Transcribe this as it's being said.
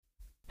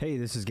Hey,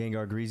 this is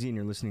Gengar Greasy, and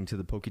you're listening to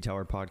the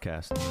PokeTower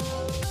podcast.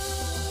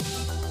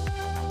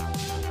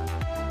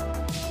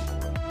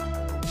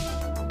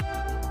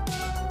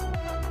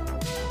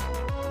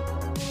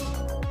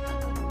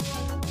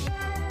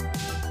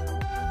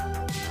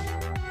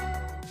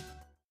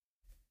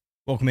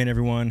 Welcome in,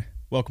 everyone.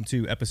 Welcome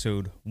to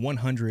episode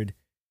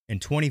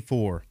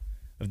 124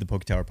 of the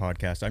PokeTower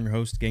podcast. I'm your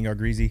host, Gengar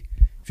Greasy.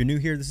 If you're new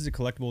here, this is a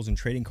collectibles and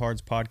trading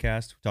cards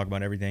podcast. We talk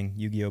about everything: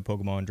 Yu-Gi-Oh!,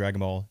 Pokemon,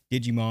 Dragon Ball,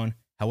 Digimon.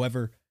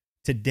 However,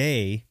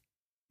 today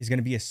is going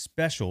to be a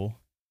special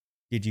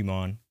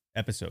Digimon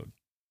episode,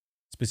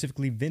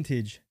 specifically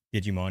vintage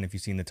Digimon, if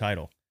you've seen the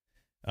title.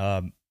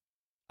 I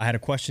had a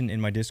question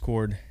in my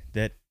Discord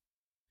that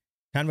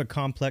kind of a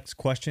complex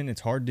question.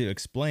 It's hard to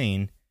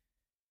explain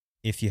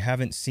if you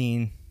haven't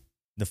seen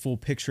the full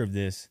picture of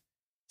this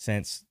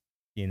since,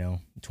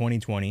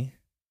 2020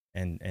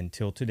 and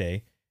until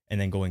today, and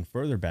then going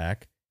further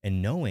back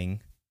and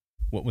knowing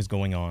what was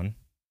going on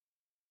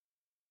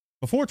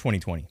before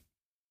 2020.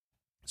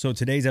 So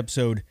today's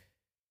episode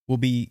will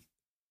be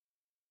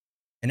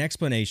an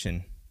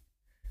explanation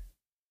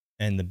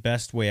and the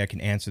best way I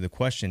can answer the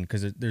question,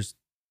 because there's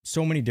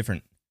so many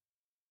different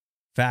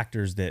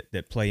factors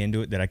that play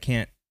into it that I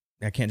can't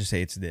just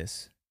say it's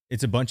this.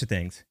 It's a bunch of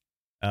things.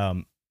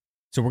 So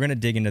we're going to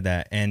dig into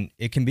that, and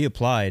it can be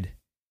applied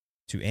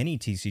to any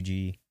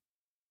TCG,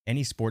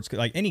 any sports,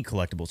 like any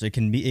collectibles.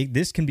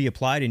 This can be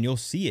applied, and you'll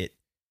see it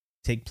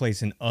take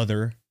place in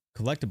other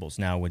collectibles.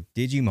 Now with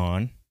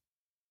Digimon,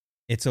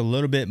 it's a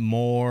little bit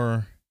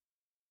more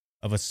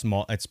of it's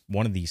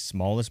one of the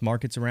smallest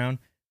markets around.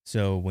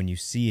 So when you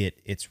see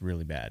it, it's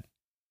really bad.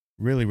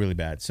 Really, really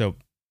bad. So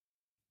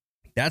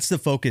that's the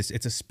focus.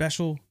 It's a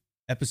special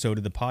episode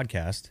of the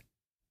podcast.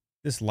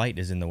 This light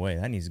is in the way.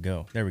 That needs to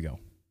go. There we go.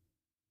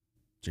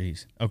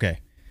 Jeez. Okay.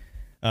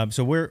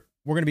 So we're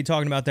going to be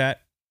talking about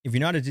that. If you're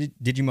not a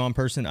Digimon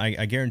person,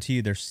 I guarantee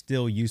you there's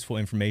still useful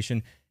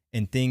information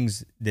and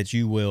things that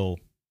you will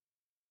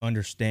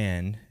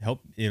understand.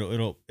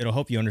 It'll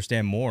help you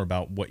understand more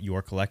about what you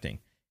are collecting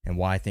and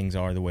why things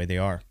are the way they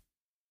are.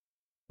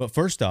 But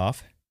first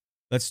off,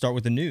 let's start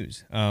with the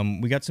news.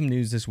 We got some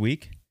news this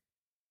week.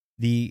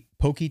 The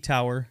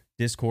PokeTower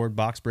Discord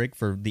box break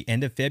for the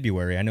end of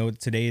February. I know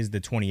today is the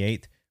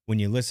 28th. When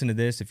you listen to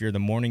this, if you're the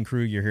morning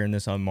crew, you're hearing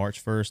this on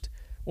March 1st,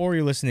 or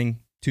you're listening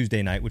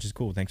Tuesday night, which is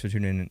cool. Thanks for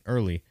tuning in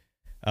early.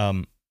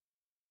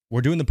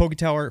 We're doing the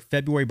PokeTower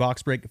February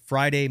box break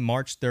Friday,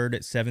 March 3rd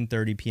at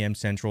 7:30 p.m.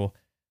 Central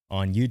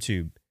on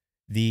YouTube.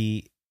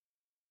 The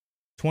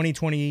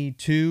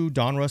 2022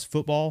 Donruss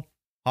football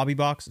hobby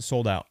box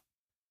sold out.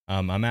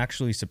 I'm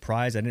actually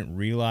surprised. I didn't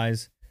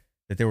realize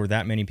that there were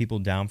that many people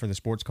down for the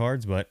sports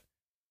cards, but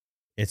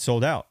it's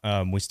sold out.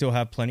 We still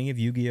have plenty of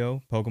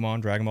Yu-Gi-Oh!,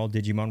 Pokemon, Dragon Ball,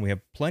 Digimon. We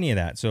have plenty of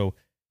that. So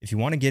if you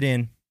want to get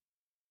in,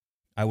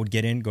 I would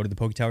get in, go to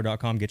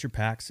thepoketower.com, get your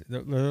packs.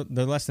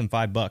 They're less than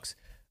 $5.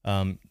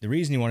 The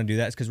reason you want to do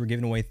that is because we're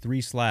giving away 3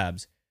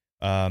 slabs.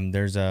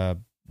 There's a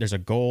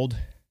gold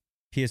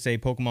PSA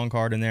Pokemon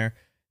card in there.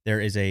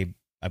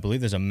 I believe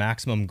there's a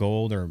maximum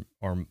gold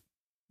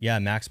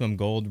maximum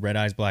gold Red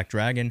Eyes Black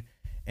Dragon.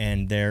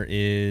 And there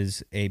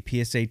is a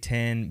PSA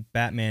 10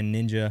 Batman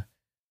Ninja,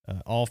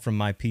 all from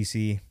my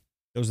PC.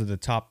 Those are the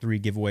top 3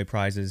 giveaway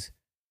prizes.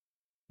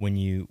 When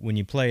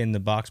you play in the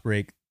box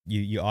break,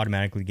 you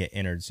automatically get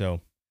entered.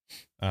 So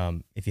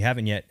if you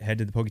haven't yet, head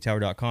to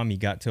thepoketower.com. You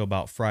got till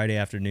about Friday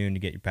afternoon to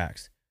get your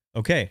packs.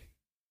 Okay.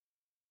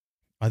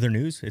 Other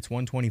news? It's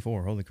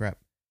 124. Holy crap.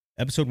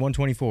 Episode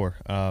 124.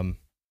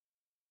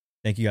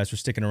 Thank you guys for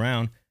sticking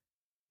around.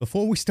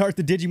 Before we start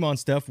the Digimon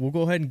stuff, we'll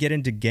go ahead and get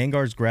into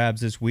Gengar's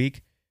Grabs this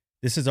week.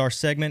 This is our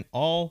segment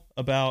all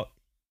about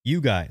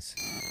you guys.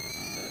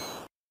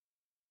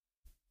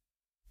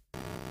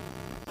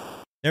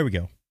 There we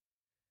go.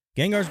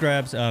 Gengar's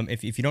Grabs.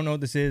 If you don't know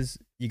what this is,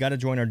 you got to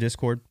join our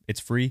Discord. It's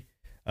free.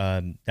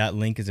 That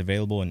link is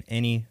available in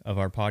any of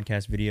our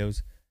podcast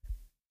videos.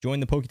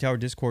 Join the PokeTower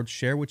Discord.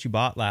 Share what you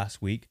bought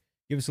last week.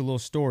 Give us a little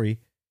story,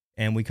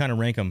 and we kind of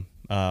rank them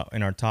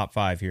in our top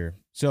 5 here.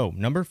 So,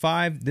 number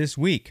 5 this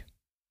week.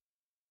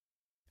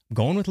 I'm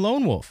going with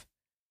Lone Wolf.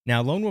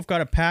 Now, Lone Wolf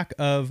got a pack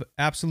of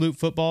Absolute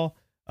Football.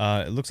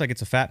 It looks like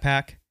it's a fat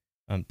pack.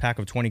 Pack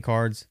of 20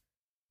 cards.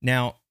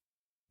 Now,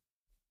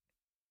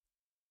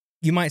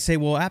 you might say,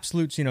 well,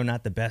 Absolute's,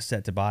 not the best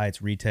set to buy.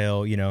 It's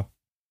retail,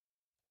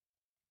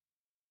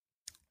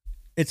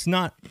 It's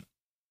not.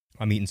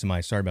 I'm eating some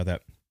ice. Sorry about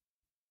that.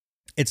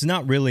 It's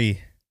not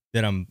really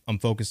that I'm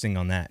focusing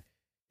on that.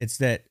 It's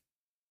that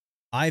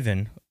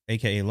Ivan,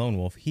 a.k.a. Lone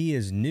Wolf, he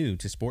is new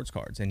to sports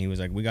cards. And he was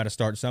like, we got to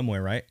start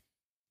somewhere, right?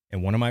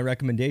 And one of my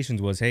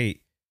recommendations was, hey,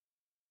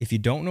 if you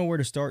don't know where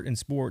to start in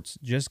sports,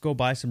 just go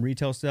buy some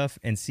retail stuff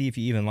and see if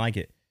you even like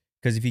it.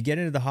 Because if you get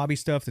into the hobby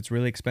stuff that's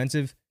really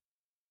expensive,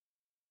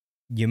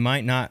 you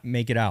might not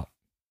make it out,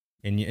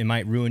 and it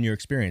might ruin your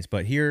experience.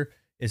 But here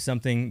is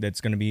something that's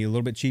going to be a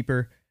little bit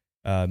cheaper.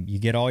 You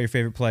get all your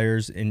favorite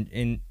players,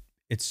 and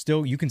it's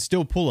still, you can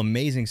still pull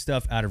amazing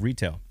stuff out of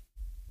retail.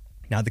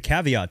 Now, the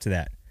caveat to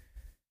that,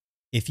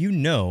 if you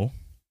know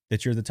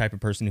that you're the type of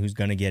person who's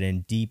going to get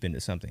in deep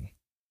into something.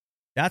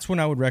 That's when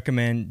I would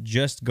recommend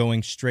just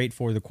going straight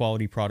for the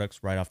quality products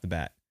right off the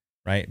bat,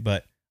 right?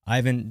 But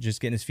Ivan just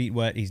getting his feet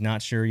wet. He's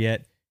not sure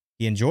yet.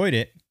 He enjoyed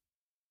it.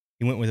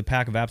 He went with a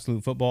pack of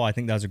Absolute Football. I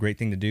think that was a great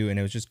thing to do, and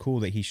it was just cool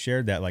that he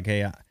shared that, like,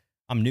 hey,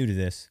 I'm new to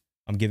this.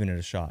 I'm giving it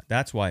a shot.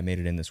 That's why I made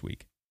it in this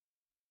week.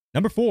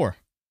 Number 4,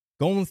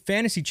 going with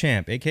Fantasy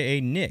Champ,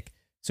 a.k.a. Nick.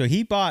 So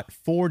he bought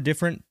 4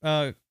 different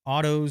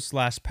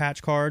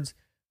autos/patch cards,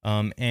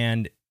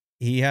 and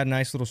he had a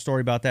nice little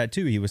story about that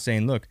too. He was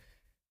saying, look,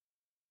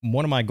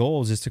 one of my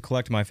goals is to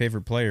collect my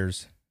favorite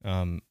players,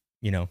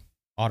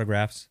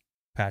 autographs,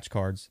 patch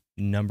cards,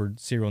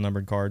 serial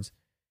numbered cards.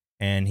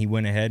 And he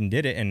went ahead and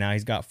did it, and now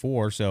he's got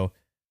 4. So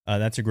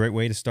that's a great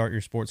way to start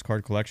your sports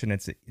card collection.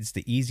 It's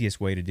the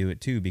easiest way to do it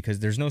too, because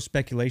there's no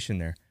speculation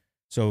there.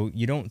 So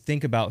you don't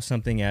think about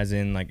something as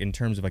in, like, in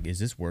terms of, like, is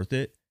this worth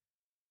it?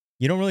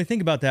 You don't really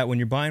think about that when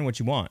you're buying what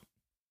you want.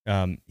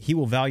 He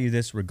will value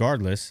this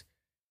regardless,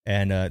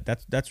 and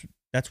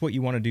that's what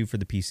you want to do for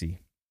the PC.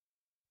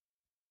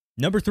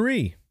 Number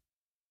 3,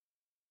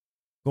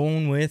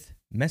 going with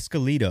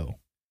Mescalito.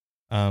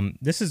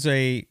 This is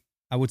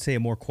I would say a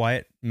more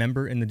quiet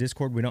member in the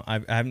Discord.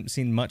 I haven't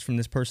seen much from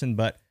this person,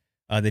 but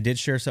they did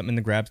share something in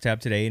the grabs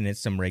tab today, and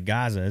it's some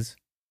Rayquazas.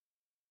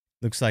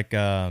 Looks like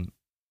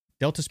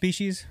Delta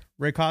species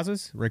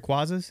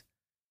Rayquazas.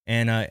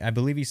 And I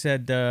believe he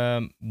said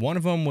one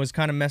of them was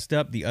kind of messed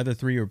up. The other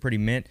 3 were pretty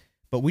mint,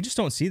 but we just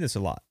don't see this a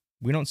lot.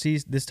 We don't see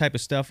this type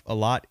of stuff a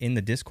lot in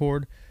the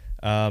Discord.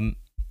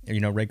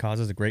 Rayquaza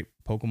is a great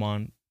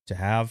Pokemon to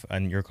have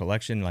in your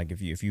collection. Like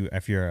if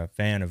you're a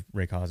fan of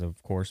Rayquaza,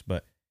 of course,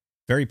 but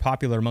very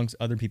popular amongst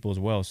other people as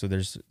well. So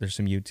there's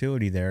some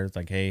utility there. It's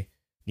like, hey,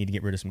 need to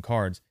get rid of some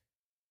cards.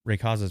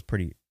 Rayquaza is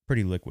pretty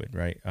liquid,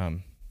 right?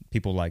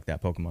 People like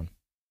that Pokemon.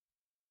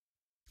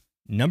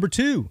 Number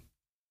 2,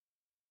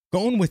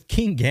 going with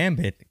King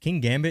Gambit. King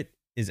Gambit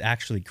is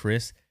actually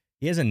Chris.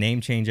 He has a name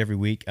change every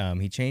week.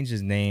 He changed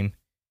his name.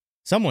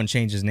 Someone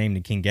changed his name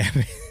to King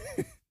Gambit.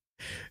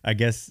 I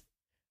guess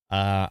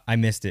I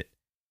missed it.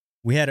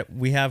 We have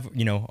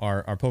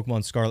our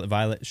Pokemon Scarlet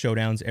Violet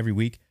showdowns every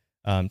week.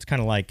 It's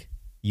kind of like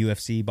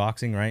UFC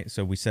boxing, right?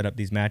 So we set up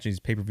these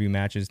matches, pay-per-view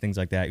matches, things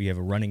like that. You have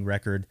a running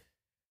record,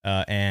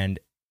 and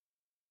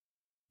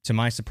to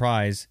my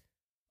surprise,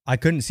 I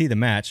couldn't see the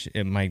match. I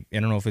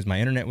don't know if it was my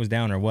internet was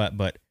down or what,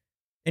 but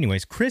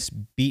anyways, Chris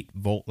beat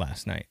Volt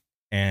last night,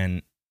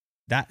 and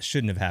that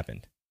shouldn't have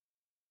happened.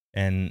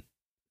 And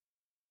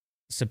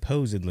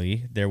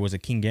supposedly there was a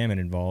King Gambit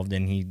involved,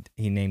 and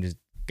he named his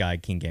guy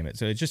King Gambit.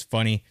 So it's just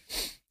funny.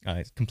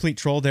 It's complete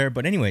troll there.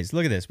 But anyways,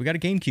 look at this. We got a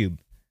GameCube.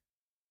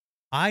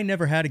 I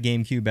never had a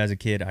GameCube as a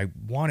kid. I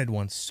wanted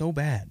one so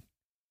bad.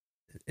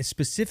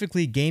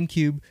 Specifically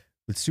GameCube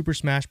with Super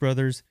Smash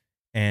Brothers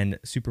and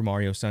Super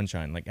Mario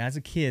Sunshine. Like, as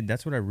a kid,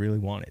 that's what I really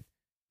wanted.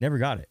 Never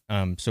got it.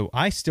 So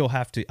I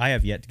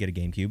have yet to get a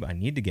GameCube. I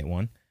need to get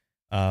one.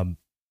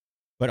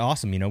 But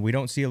awesome. We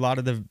don't see a lot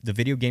of the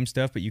video game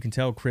stuff, but you can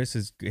tell Chris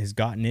has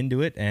gotten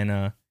into it,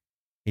 and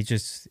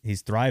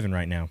he's thriving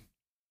right now.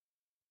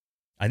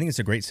 I think it's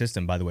a great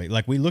system, by the way.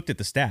 Like, we looked at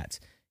the stats.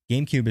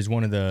 GameCube is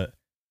one of the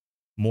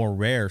more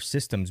rare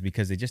systems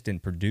because they just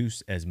didn't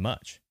produce as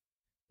much.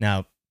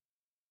 Now,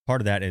 part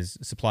of that is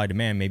supply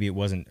demand. Maybe it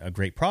wasn't a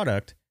great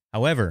product.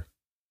 However,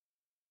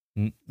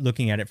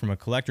 looking at it from a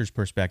collector's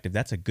perspective,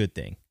 that's a good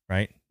thing,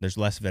 right? There's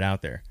less of it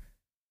out there.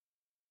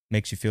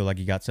 Makes you feel like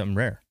you got something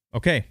rare.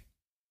 Okay,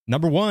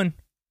 number 1,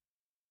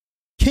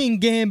 King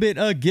Gambit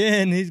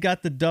again. He's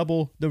got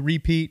the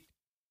repeat.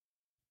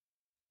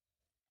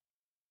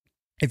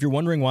 If you're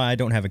wondering why I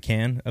don't have a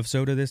can of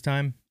soda this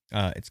time,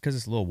 it's because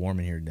it's a little warm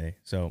in here today.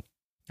 So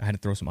I had to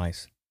throw some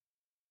ice.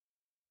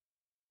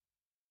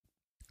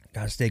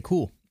 Gotta stay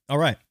cool. All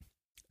right.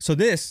 So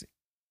this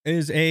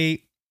is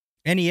a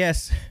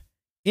NES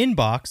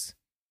inbox.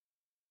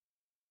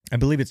 I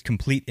believe it's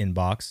complete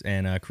inbox,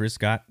 and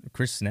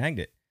Chris snagged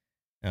it.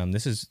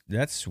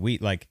 That's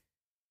sweet. Like,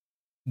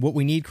 what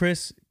we need,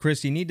 Chris,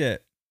 can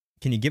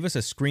you give us a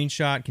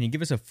screenshot? Can you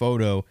give us a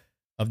photo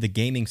of the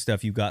gaming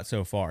stuff you got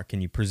so far? Can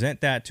you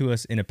present that to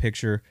us in a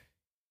picture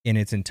in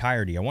its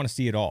entirety? I want to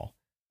see it all.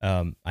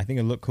 I think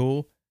it'll look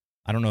cool.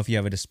 I don't know if you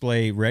have a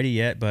display ready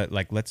yet, but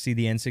like, let's see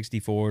the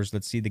N64s,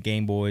 let's see the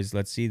Game Boys,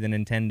 let's see the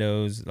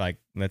Nintendos, like,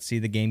 let's see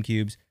the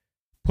GameCubes.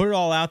 Put it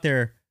all out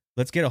there.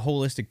 Let's get a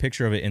holistic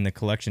picture of it in the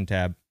collection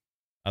tab.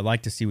 I'd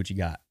like to see what you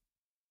got.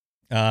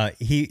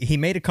 He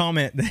made a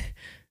comment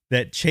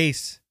that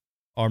Chase,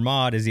 our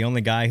mod, is the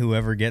only guy who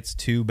ever gets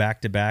 2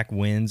 back-to-back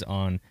wins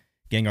on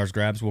Gengar's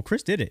grabs. Well,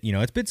 Chris did it.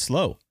 It's been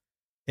slow.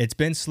 It's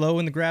been slow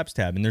in the grabs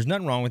tab, and there's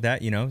nothing wrong with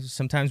that.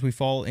 Sometimes we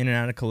fall in and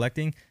out of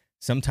collecting.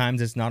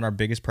 Sometimes it's not our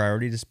biggest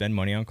priority to spend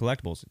money on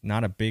collectibles.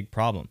 Not a big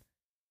problem.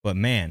 But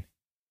man,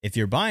 if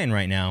you're buying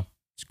right now,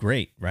 it's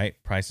great, right?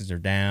 Prices are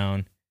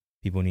down.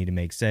 People need to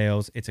make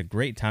sales. It's a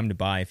great time to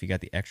buy if you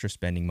got the extra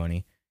spending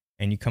money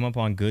and you come up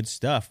on good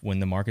stuff when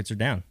the markets are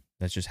down.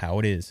 That's just how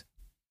it is.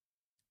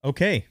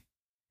 Okay,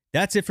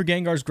 that's it for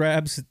Gengar's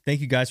grabs.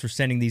 Thank you guys for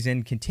sending these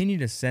in. Continue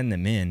to send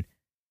them in.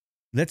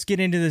 let's get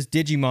into this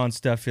Digimon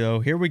stuff, though.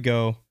 Here we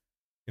go.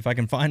 If I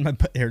can find my...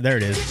 There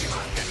it is.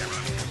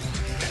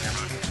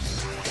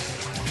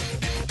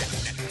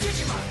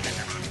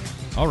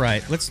 All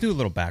right, let's do a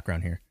little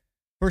background here.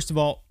 First of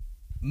all,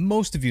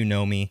 most of you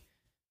know me.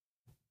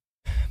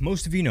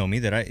 Most of you know me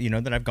that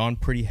I've gone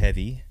pretty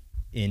heavy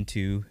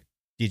into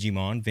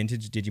Digimon,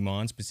 vintage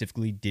Digimon,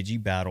 specifically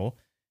Digi Battle.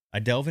 I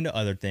delve into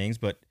other things,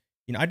 but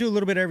I do a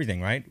little bit of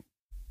everything, right?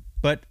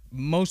 But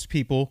most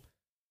people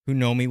who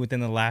know me within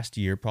the last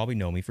year probably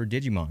know me for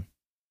Digimon.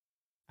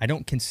 I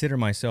don't consider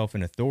myself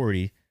an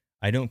authority.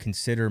 I don't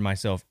consider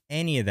myself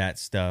any of that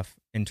stuff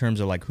in terms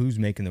of like who's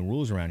making the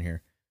rules around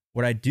here.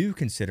 What I do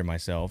consider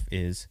myself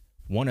is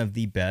one of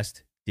the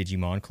best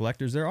Digimon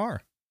collectors there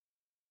are.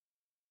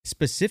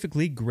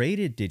 Specifically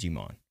graded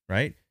Digimon,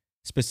 right?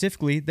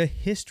 Specifically the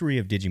history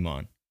of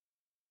Digimon.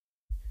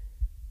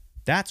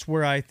 That's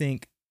where I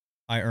think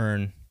I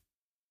earn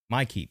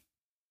my keep.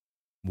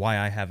 Why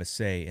I have a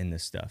say in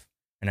this stuff.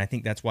 And I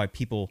think that's why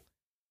people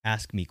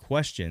ask me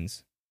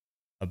questions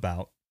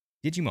about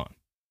Digimon.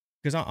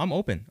 Because I'm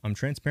open. I'm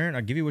transparent.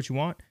 I'll give you what you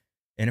want.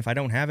 And if I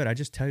don't have it, I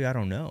just tell you I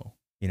don't know.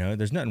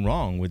 There's nothing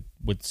wrong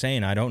with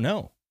saying I don't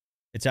know.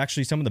 It's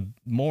actually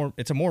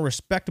it's a more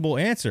respectable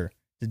answer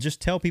to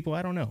just tell people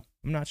I don't know.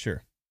 I'm not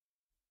sure.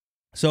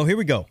 So here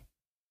we go.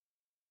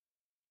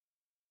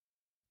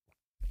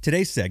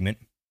 Today's segment,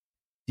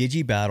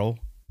 Digi Battle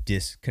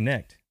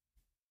Disconnect.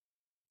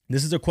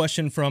 This is a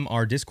question from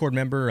our Discord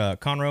member,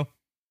 Conroe.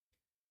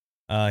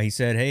 He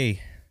said,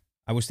 hey,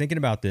 I was thinking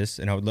about this,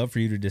 and I would love for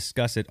you to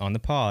discuss it on the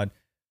pod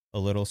a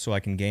little so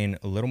I can gain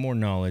a little more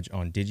knowledge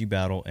on Digi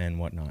Battle and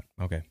whatnot.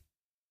 Okay.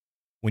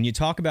 When you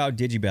talk about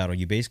Digi Battle,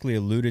 you basically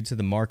alluded to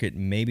the market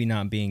maybe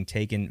not being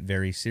taken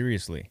very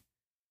seriously,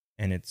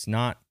 and it's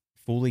not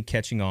fully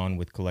catching on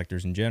with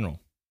collectors in general.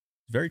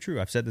 It's very true.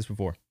 I've said this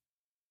before.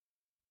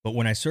 But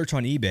when I search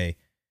on eBay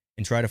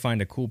and try to find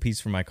a cool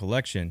piece for my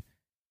collection,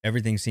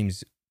 everything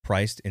seems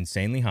priced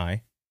insanely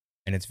high,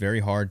 and it's very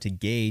hard to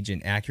gauge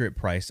an accurate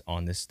price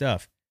on this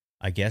stuff.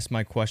 I guess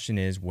my question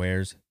is,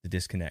 where's the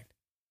disconnect?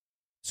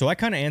 So I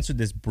kind of answered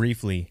this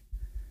briefly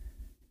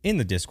in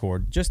the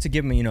Discord, just to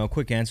give them, a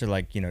quick answer,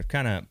 like,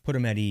 kind of put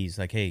them at ease,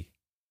 like, hey,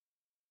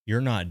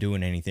 you're not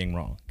doing anything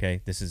wrong,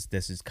 okay? This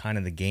is kind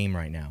of the game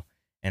right now,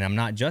 and I'm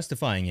not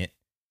justifying it,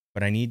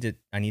 but I need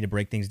to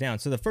break things down.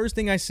 So the first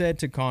thing I said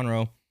to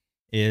Conroe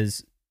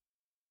is,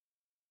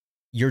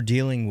 you're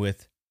dealing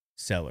with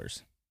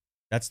sellers.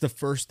 That's the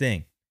first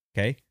thing,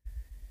 okay?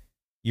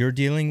 You're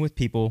dealing with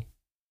people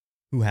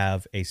who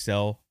have a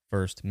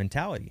sell-first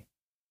mentality.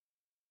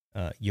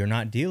 You're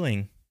not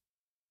dealing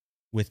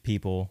with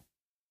people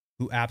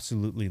who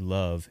absolutely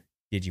love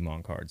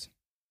Digimon cards.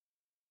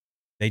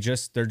 They're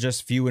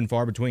just few and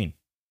far between,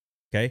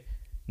 okay?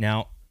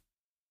 Now,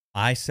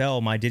 I sell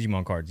my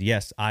Digimon cards.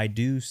 Yes, I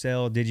do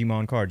sell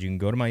Digimon cards. You can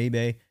go to my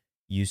eBay.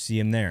 You see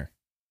them there.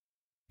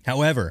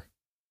 However,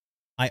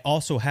 I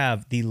also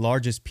have the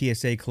largest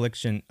PSA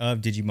collection of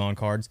Digimon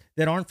cards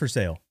that aren't for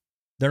sale.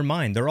 They're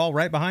mine. They're all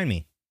right behind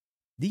me.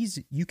 These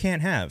you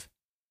can't have,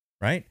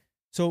 right?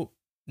 So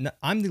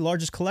I'm the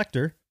largest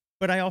collector,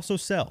 but I also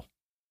sell.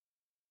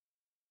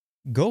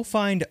 Go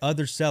find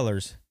other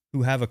sellers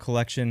who have a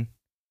collection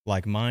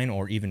like mine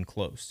or even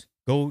close.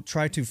 Go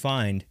try to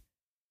find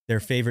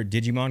their favorite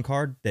Digimon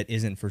card that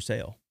isn't for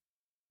sale.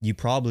 You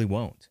probably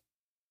won't.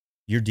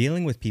 You're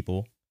dealing with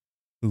people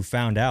who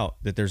found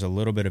out that there's a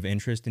little bit of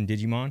interest in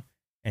Digimon,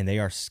 and they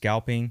are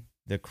scalping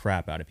the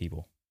crap out of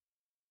people.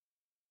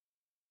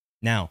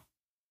 Now,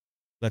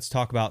 let's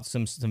talk about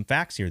some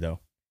facts here, though.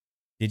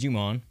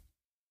 Digimon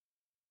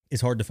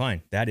is hard to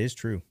find. That is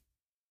true.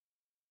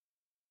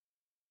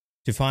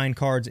 To find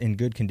cards in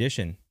good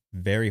condition,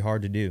 very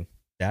hard to do.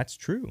 That's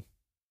true.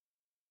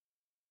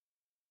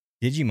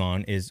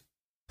 Digimon is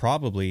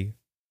probably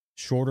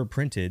shorter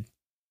printed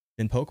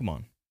than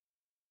Pokemon.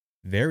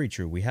 Very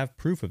true. We have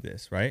proof of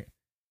this, right?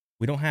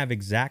 We don't have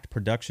exact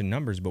production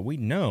numbers, but we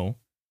know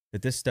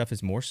that this stuff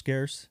is more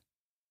scarce.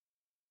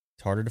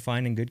 It's harder to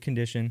find in good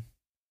condition.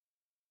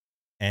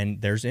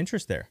 And there's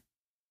interest there.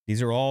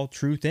 These are all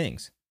true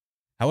things.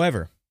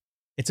 However,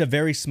 it's a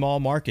very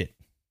small market,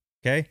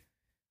 okay?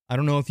 I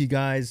don't know if you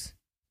guys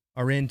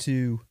are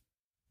into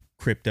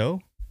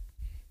crypto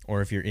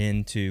or if you're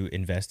into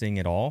investing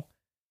at all,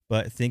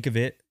 but think of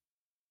it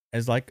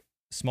as like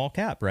small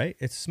cap, right?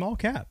 It's small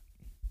cap.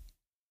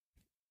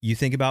 You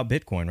think about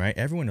Bitcoin, right?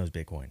 Everyone knows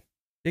Bitcoin.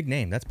 Big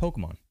name. That's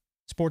Pokemon.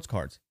 Sports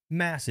cards.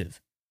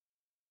 Massive.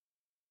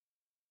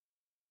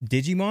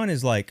 Digimon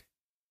is like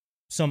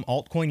some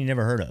altcoin you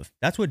never heard of.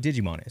 That's what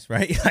Digimon is,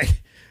 right?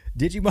 Like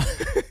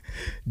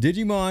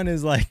Digimon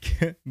is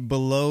like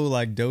below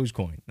like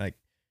Dogecoin. Like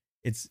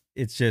it's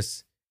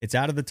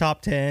out of the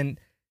top 10.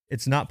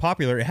 It's not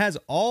popular. It has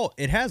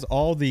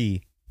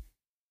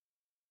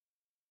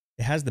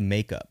the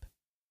makeup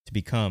to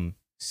become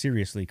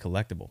seriously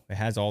collectible. It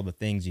has all the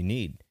things you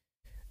need.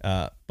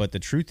 But the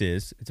truth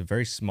is, it's a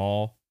very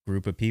small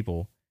group of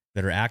people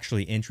that are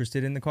actually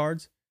interested in the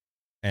cards,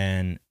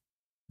 and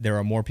there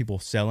are more people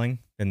selling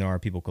than there are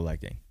people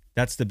collecting.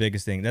 That's the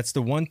biggest thing. That's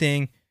the one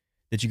thing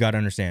that you got to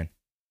understand.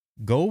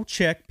 Go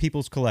check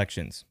people's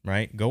collections,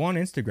 right? Go on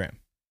Instagram.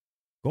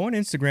 Go on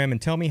Instagram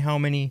and tell me how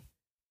many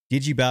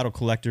Digi-Battle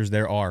collectors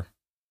there are.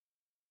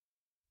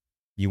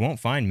 You won't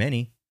find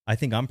many. I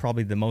think I'm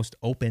probably the most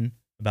open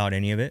about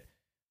any of it.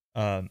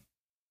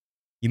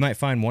 You might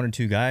find one or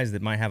two guys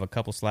that might have a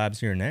couple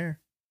slabs here and there.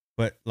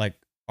 But like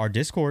our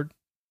Discord,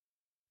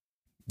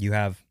 you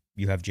have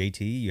JT,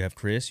 you have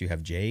Chris, you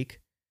have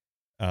Jake.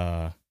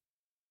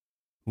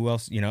 Who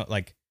else,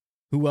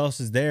 who else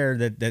is there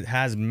that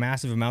has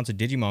massive amounts of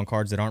Digimon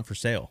cards that aren't for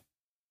sale,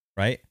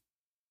 right?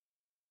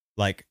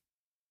 Like,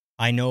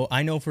 I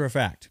know for a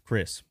fact,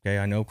 Chris, okay?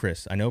 I know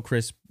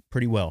Chris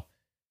pretty well.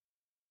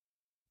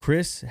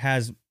 Chris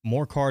has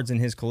more cards in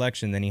his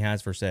collection than he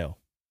has for sale.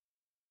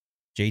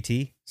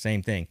 JT,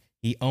 same thing.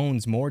 He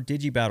owns more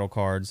Digi-Battle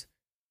cards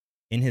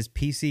in his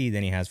PC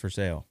than he has for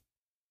sale.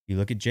 You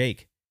look at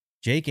Jake.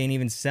 Jake ain't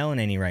even selling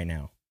any right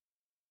now.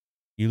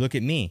 You look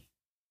at me.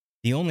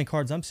 The only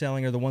cards I'm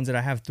selling are the ones that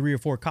I have 3 or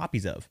 4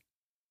 copies of.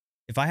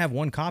 If I have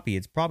 1 copy,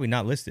 it's probably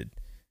not listed.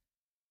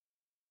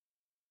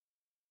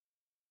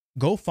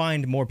 Go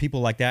find more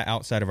people like that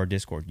outside of our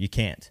Discord. You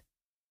can't.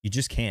 You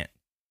just can't.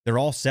 They're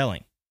all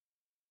selling,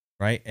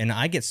 right? And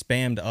I get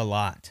spammed a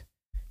lot.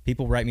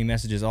 People write me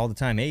messages all the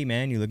time. Hey,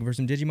 man, you looking for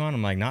some Digimon?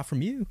 I'm like, not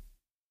from you.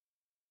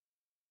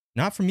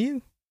 Not from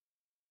you.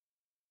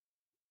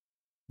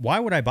 Why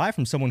would I buy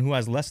from someone who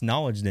has less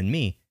knowledge than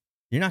me?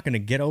 You're not going to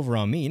get over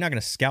on me. You're not going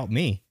to scout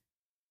me.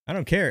 I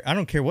don't care. I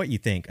don't care what you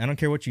think. I don't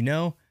care what you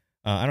know.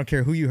 I don't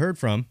care who you heard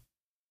from.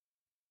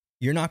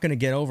 You're not going to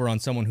get over on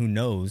someone who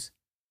knows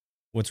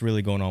what's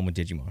really going on with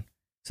Digimon.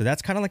 So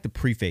that's kind of like the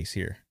preface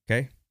here,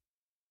 okay?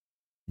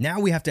 Now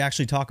we have to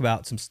actually talk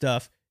about some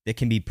stuff that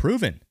can be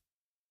proven,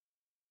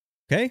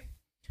 okay?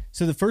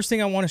 So the first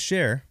thing I want to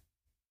share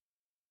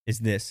is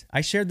this.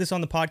 I shared this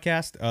on the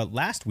podcast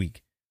last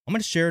week. I'm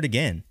going to share it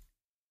again.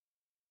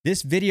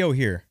 This video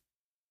here,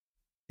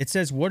 it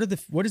says, what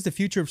is the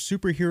future of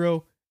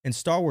superhero and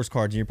Star Wars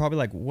cards? And you're probably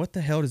like, what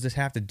the hell does this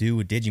have to do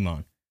with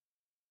Digimon?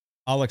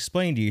 I'll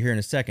explain to you here in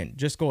a second.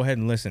 Just go ahead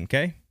and listen,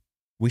 okay?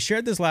 We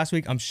shared this last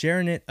week. I'm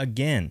sharing it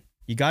again.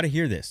 You got to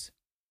hear this.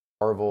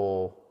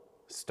 Marvel,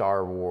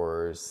 Star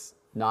Wars,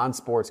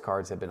 non-sports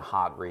cards have been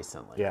hot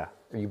recently. Yeah.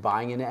 Are you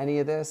buying into any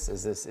of this?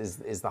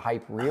 Is the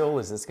hype real?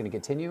 Is this going to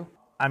continue?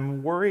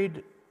 I'm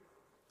worried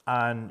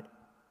on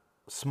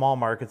small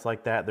markets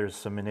like that. There's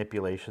some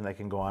manipulation that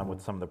can go on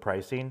with some of the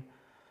pricing.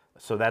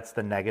 So that's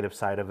the negative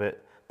side of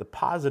it. The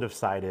positive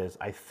side is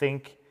I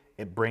think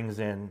it brings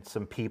in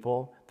some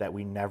people that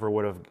we never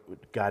would have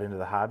got into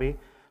the hobby.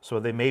 So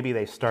maybe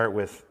they start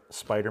with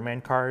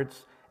Spider-Man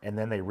cards and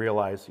then they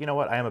realize, you know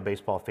what, I am a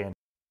baseball fan.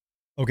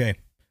 Okay,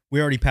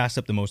 we already passed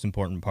up the most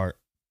important part.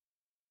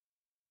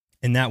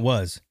 And that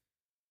was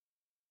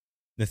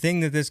the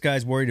thing that this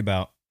guy's worried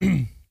about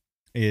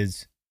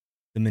is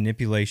the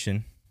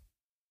manipulation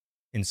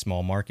in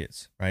small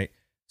markets, right?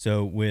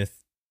 So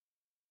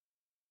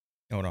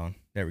hold on,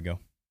 there we go.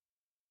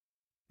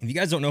 If you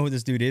guys don't know who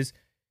this dude is,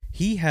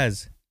 he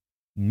has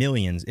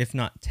millions, if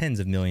not tens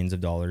of millions of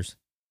dollars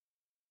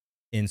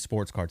in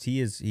sports cards. He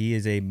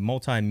is a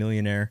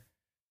multi-millionaire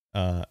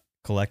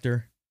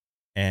collector,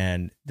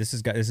 and this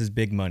is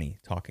big money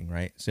talking,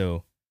 right?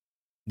 So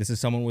this is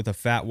someone with a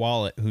fat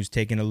wallet who's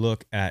taking a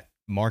look at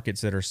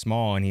markets that are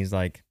small, and he's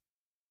like,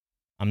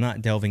 I'm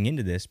not delving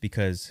into this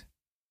because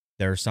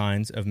there are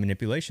signs of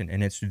manipulation,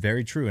 and it's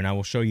very true. And I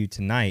will show you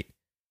tonight,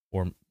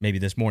 or maybe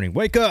this morning.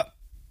 Wake up!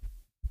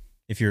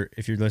 If you're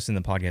listening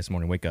to the podcast this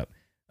morning, wake up.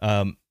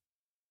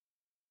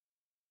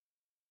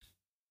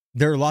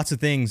 There are lots of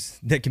things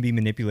that can be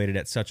manipulated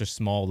at such a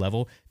small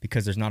level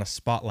because there's not a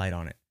spotlight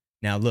on it.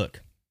 Now,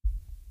 look,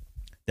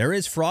 there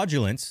is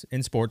fraudulence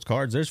in sports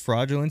cards. There's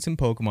fraudulence in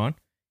Pokemon.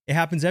 It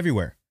happens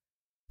everywhere.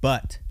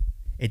 But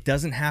it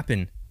doesn't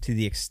happen to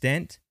the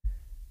extent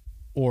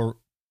or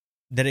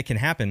that it can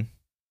happen,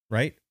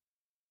 right,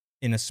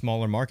 in a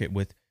smaller market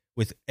with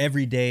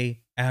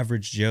everyday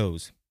average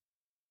Joes.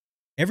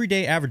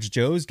 Everyday average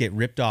Joes get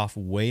ripped off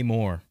way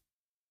more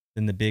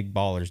than the big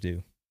ballers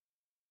do.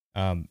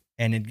 And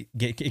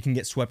it can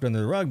get swept under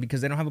the rug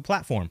because they don't have a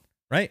platform,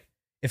 right?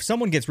 If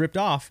someone gets ripped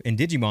off in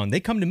Digimon, they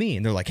come to me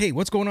and they're like, hey,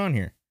 what's going on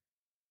here?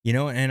 You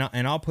know,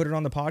 and I'll put it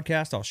on the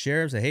podcast. I'll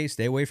share, say, hey,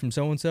 stay away from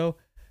so-and-so.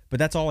 But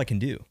that's all I can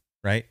do,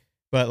 right?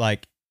 But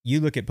like, you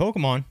look at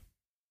Pokemon.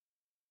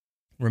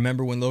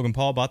 Remember when Logan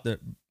Paul bought the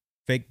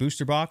fake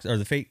booster box or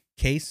the fake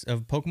case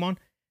of Pokemon?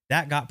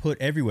 That got put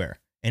everywhere.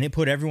 And it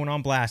put everyone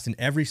on blast. And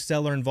every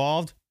seller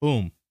involved,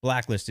 boom,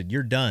 blacklisted.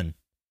 You're done.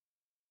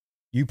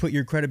 You put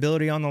your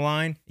credibility on the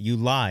line. You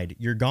lied.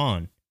 You're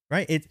gone.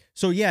 Right?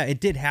 So yeah,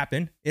 it did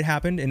happen. It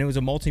happened, and it was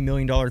a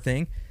multi-million-dollar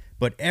thing.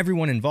 But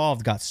everyone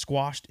involved got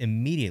squashed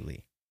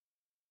immediately.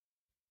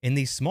 In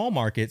these small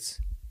markets,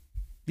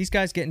 these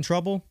guys get in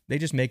trouble. They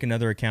just make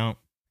another account.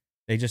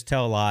 They just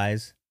tell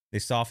lies. They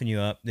soften you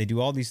up. They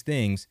do all these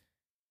things,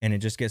 and it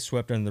just gets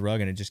swept under the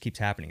rug, and it just keeps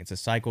happening. It's a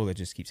cycle that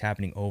just keeps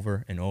happening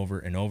over and over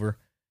and over.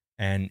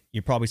 And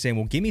you're probably saying,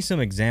 well, give me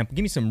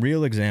some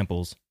real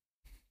examples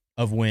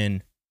of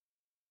when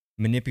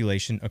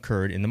manipulation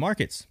occurred in the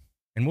markets.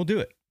 And we'll do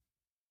it.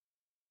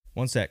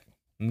 One sec.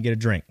 Let me get a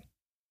drink.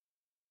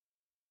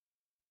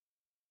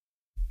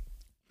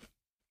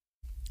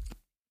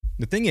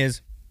 The thing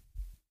is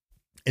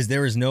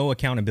there is no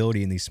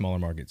accountability in these smaller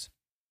markets.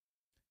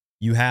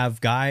 You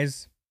have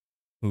guys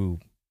who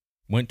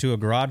went to a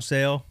garage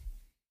sale,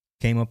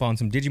 came up on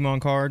some Digimon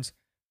cards,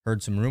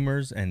 heard some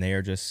rumors, and they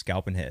are just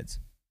scalping heads.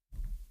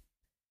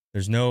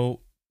 There's no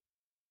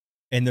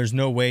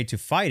way to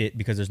fight it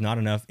because there's not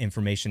enough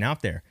information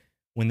out there.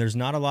 When there's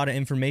not a lot of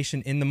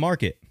information in the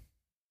market,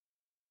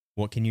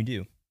 what can you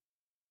do?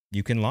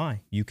 You can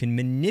lie. You can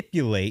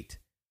manipulate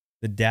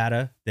the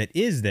data that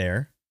is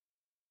there.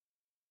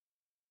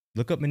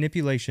 Look up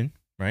manipulation,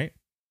 right?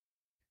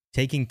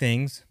 Taking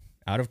things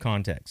out of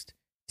context,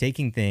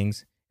 taking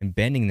things and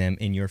bending them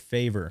in your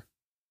favor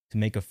to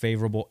make a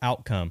favorable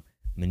outcome.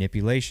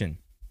 Manipulation.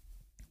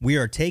 We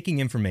are taking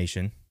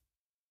information,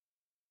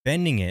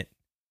 bending it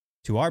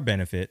to our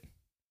benefit,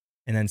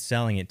 and then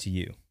selling it to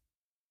you.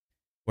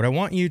 What I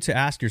want you to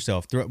ask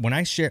yourself, when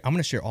I share, I'm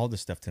going to share all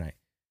this stuff tonight.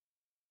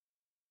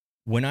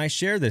 When I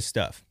share this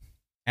stuff,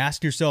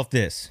 ask yourself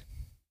this.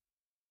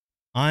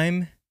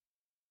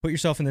 Put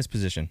yourself in this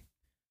position.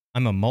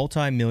 I'm a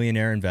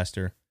multi-millionaire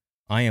investor.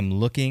 I am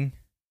looking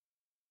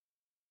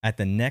at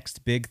the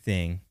next big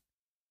thing,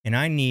 and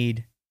I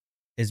need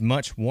as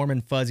much warm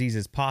and fuzzies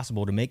as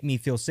possible to make me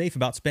feel safe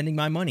about spending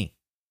my money.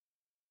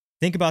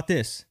 Think about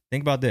this.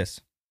 Think about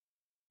this.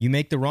 You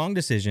make the wrong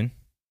decision,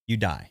 you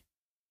die.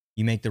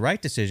 You make the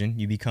right decision,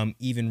 you become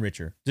even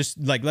richer. Just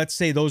like, let's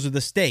say those are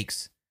the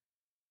stakes.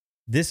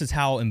 This is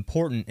how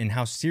important and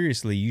how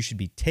seriously you should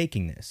be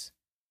taking this.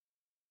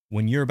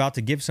 When you're about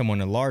to give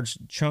someone a large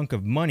chunk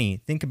of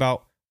money, think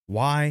about,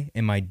 why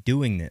am I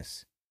doing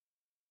this?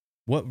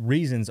 What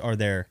reasons are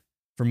there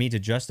for me to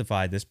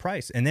justify this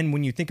price? And then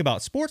when you think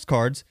about sports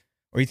cards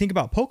or you think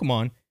about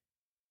Pokemon,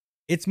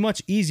 it's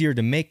much easier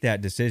to make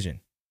that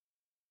decision.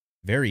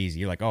 Very easy.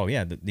 You're like, oh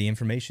yeah, the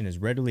information is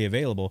readily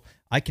available.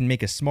 I can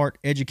make a smart,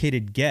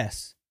 educated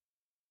guess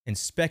and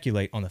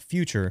speculate on the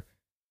future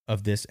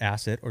of this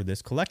asset or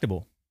this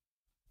collectible.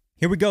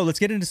 Here we go. Let's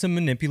get into some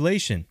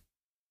manipulation.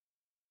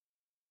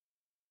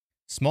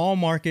 Small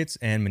markets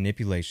and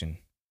manipulation.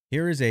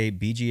 Here is a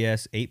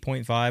BGS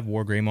 8.5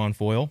 War Greymon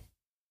foil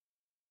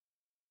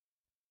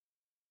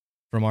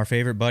from our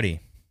favorite buddy,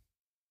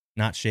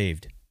 not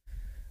shaved.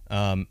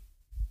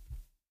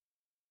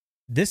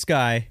 This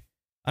guy,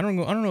 I don't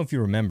know if you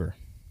remember,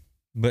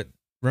 but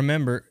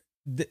remember,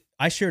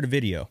 I shared a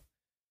video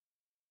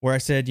where I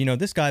said,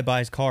 this guy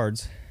buys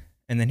cards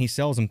and then he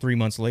sells them 3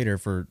 months later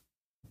for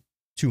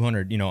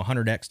 200,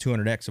 100x,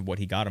 200x of what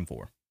he got them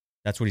for.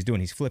 That's what he's doing.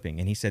 He's flipping.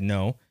 And he said,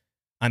 no,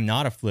 I'm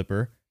not a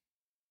flipper.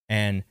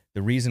 And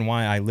the reason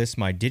why I list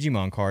my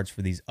Digimon cards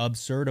for these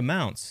absurd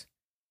amounts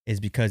is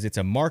because it's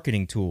a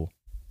marketing tool.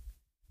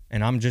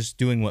 And I'm just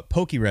doing what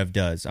PokeRev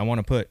does. I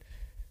want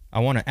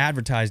to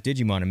advertise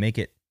Digimon and make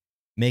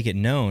it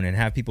known and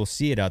have people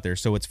see it out there.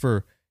 So it's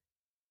for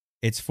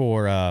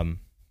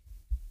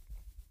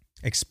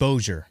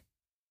exposure,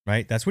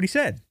 right? That's what he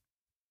said.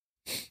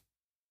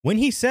 When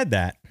he said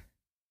that,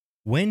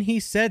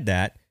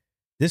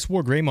 this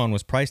War Greymon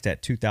was priced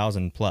at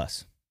 2,000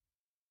 plus.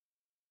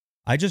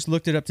 I just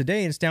looked it up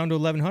today and it's down to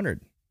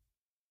 1,100.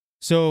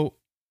 So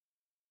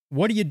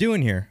what are you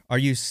doing here? Are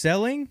you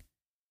selling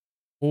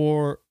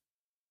or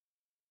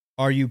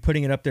are you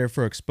putting it up there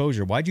for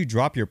exposure? Why'd you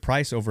drop your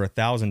price over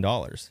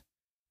 $1,000?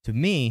 To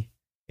me,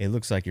 it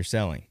looks like you're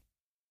selling.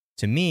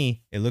 To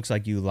me, it looks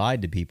like you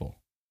lied to people.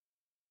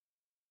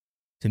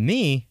 To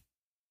me,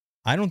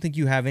 I don't think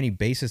you have any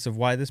basis of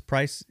why this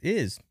price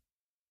is.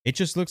 It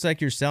just looks like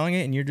you're selling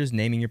it and you're just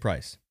naming your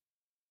price.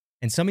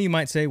 And some of you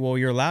might say, well,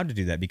 you're allowed to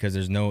do that because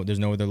there's no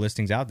other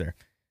listings out there.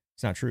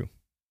 It's not true.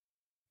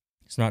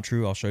 It's not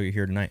true. I'll show you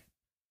here tonight.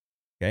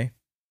 Okay.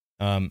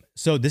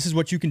 So this is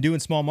what you can do in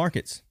small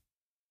markets.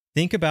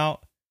 Think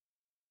about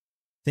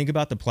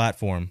the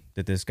platform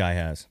that this guy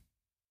has.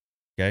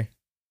 Okay.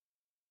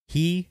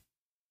 He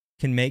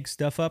can make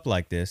stuff up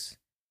like this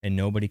and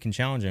nobody can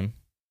challenge him.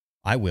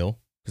 I will,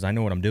 because I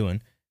know what I'm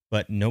doing,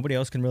 but nobody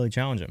else can really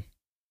challenge him.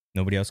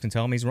 Nobody else can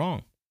tell him he's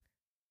wrong.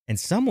 And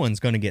someone's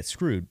going to get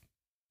screwed.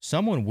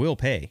 Someone will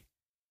pay.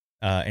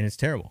 And it's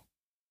terrible.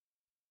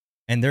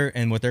 And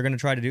what they're going to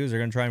try to do is they're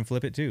going to try and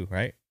flip it too,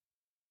 right?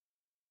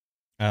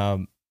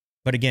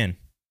 But again,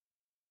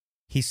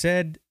 he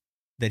said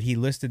that he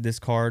listed this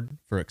card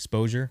for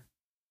exposure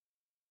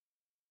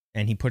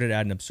and he put it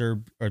at an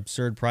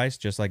absurd price,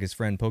 just like his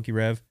friend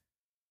PokeRev.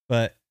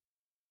 But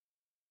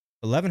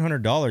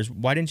 $1,100,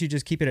 why didn't you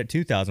just keep it at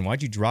 $2,000?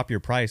 Why'd you drop your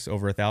price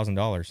over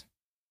 $1,000?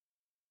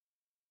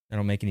 That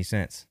don't make any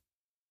sense.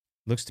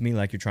 Looks to me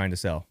like you're trying to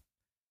sell.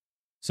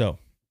 So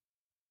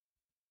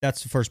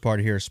that's the first part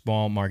here,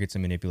 small markets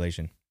and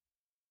manipulation.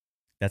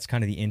 That's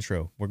kind of the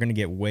intro. We're going to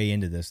get way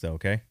into this though,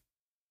 okay?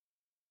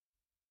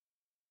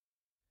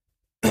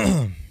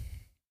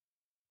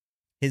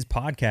 His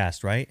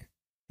podcast, right?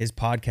 His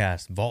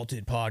podcast,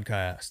 Vaulted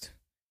Podcast.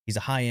 He's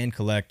a high-end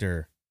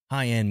collector,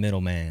 high-end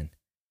middleman.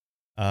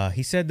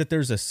 He said that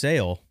there's a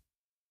sale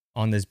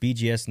on this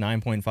BGS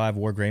 9.5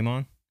 War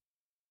Greymon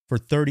for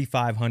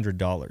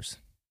 $3,500.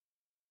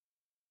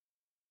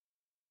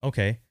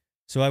 Okay,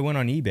 so I went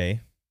on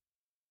eBay.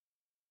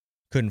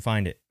 Couldn't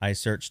find it. I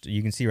searched.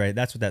 You can see right.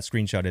 That's what that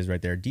screenshot is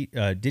right there.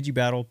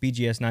 Digibattle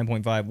BGS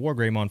 9.5 War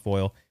Greymon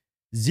foil.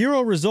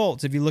 0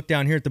 results. If you look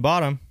down here at the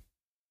bottom,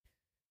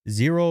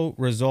 0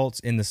 results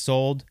in the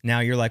sold.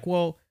 Now you're like,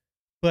 well,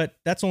 but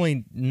that's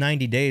only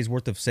 90 days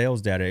worth of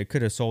sales data. It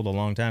could have sold a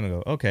long time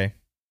ago. Okay.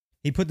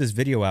 He put this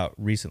video out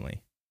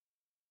recently.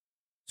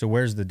 So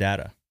where's the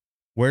data?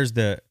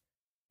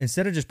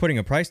 Instead of just putting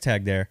a price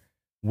tag there,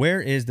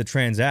 where is the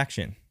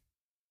transaction?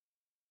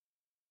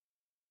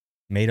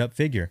 Made up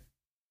figure.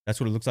 That's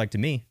what it looks like to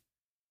me.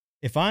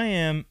 If I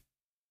am,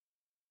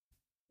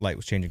 light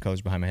was changing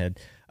colors behind my head.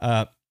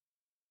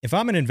 If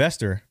I'm an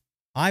investor,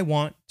 I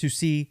want to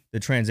see the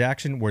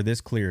transaction where this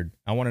cleared.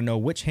 I want to know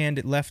which hand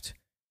it left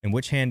and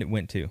which hand it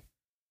went to.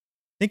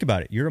 Think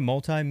about it. You're a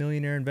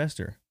multi-millionaire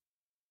investor.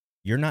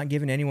 You're not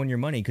giving anyone your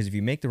money because if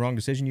you make the wrong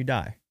decision, you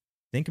die.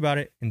 Think about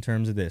it in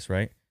terms of this,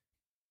 right?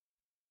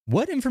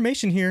 What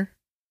information here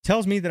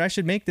tells me that I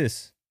should make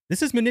this?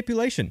 This is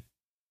manipulation.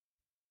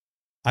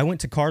 I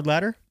went to Card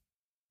Ladder.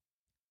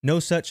 No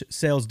such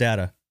sales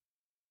data.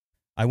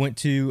 I went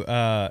to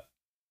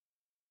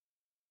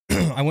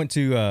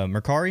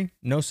Mercari.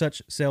 No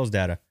such sales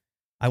data.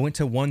 I went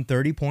to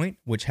 130 Point,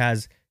 which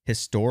has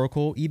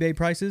historical eBay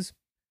prices.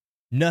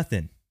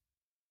 Nothing.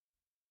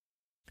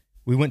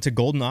 We went to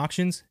Golden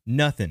Auctions.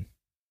 Nothing.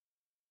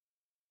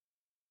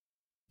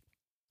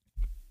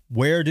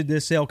 Where did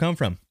this sale come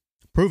from?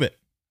 Prove it.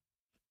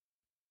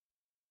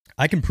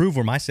 I can prove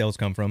where my sales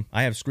come from.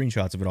 I have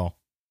screenshots of it all.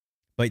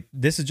 But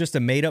this is just a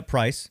made up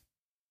price.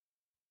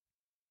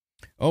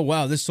 Oh,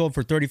 wow, this sold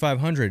for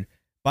 $3,500.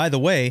 By the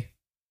way,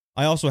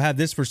 I also have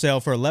this for sale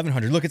for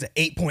 $1,100. Look, it's an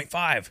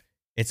 8.5.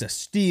 It's a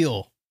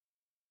steal.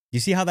 You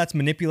see how that's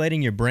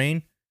manipulating your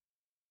brain?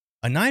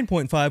 A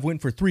 9.5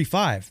 went for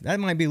 $3,500. That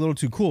might be a little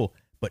too cool,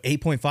 but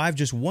 8.5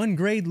 just one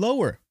grade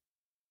lower.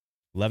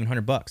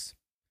 $1,100.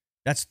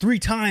 That's 3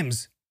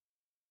 times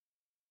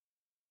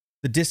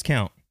the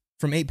discount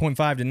from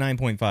 8.5 to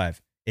 9.5.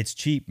 It's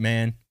cheap,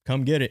 man.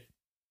 Come get it.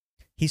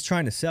 He's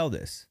trying to sell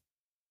this.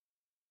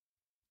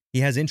 He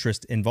has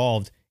interest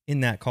involved in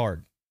that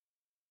card.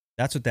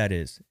 That's what that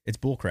is. It's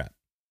bullcrap.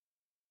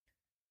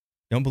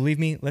 Don't believe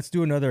me? Let's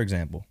do another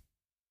example.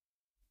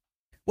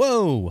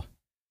 Whoa!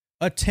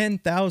 A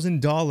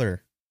 $10,000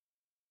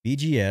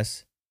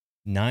 BGS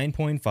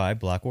 9.5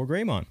 Black War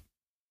Greymon.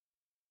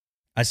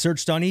 I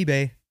searched on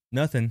eBay.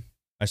 Nothing.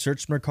 I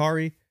searched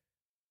Mercari.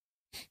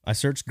 I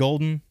searched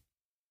Golden.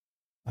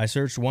 I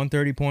searched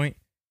 130 Point.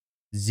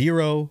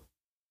 Zero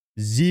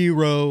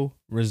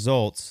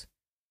results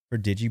for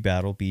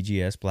Digibattle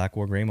BGS Black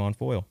War Greymon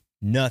foil.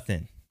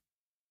 Nothing.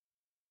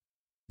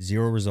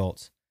 0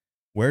 results.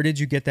 Where did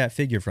you get that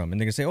figure from? And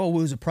they're going to say, oh, it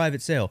was a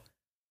private sale.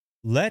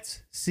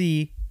 Let's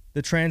see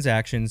the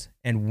transactions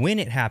and when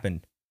it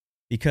happened.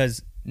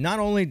 Because not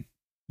only,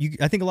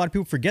 I think a lot of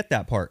people forget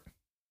that part.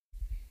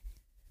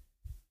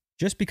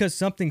 Just because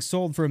something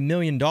sold for $1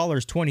 million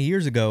 20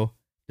 years ago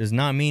does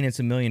not mean it's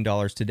 $1 million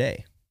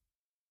today.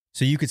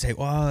 So you could say,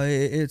 well,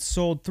 it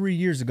sold 3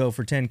 years ago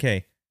for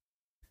 $10K.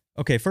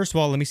 Okay, first of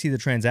all, let me see the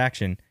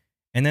transaction.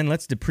 And then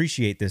let's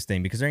depreciate this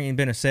thing because there ain't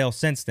been a sale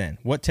since then.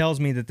 What tells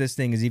me that this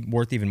thing is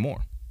worth even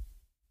more?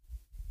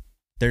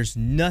 There's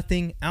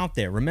nothing out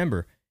there.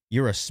 Remember,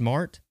 you're a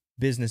smart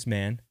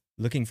businessman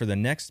looking for the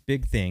next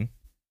big thing.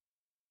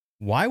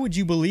 Why would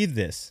you believe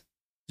this?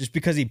 Just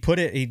because he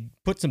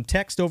put some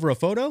text over a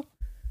photo?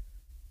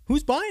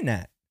 Who's buying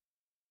that?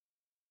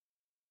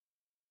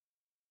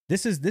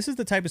 This is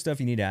the type of stuff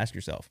you need to ask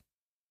yourself.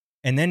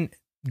 And then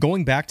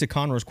going back to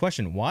Conroe's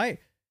question, why,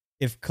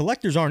 if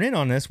collectors aren't in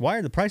on this, why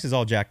are the prices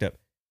all jacked up?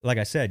 Like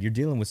I said, you're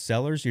dealing with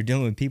sellers, you're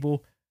dealing with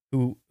people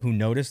who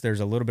notice there's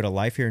a little bit of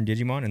life here in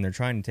Digimon and they're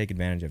trying to take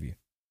advantage of you.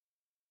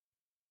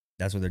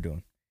 That's what they're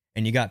doing.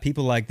 And you got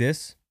people like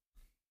this,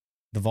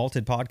 the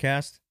Vaulted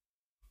podcast,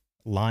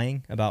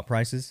 lying about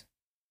prices.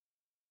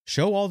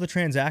 Show all the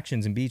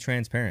transactions and be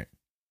transparent.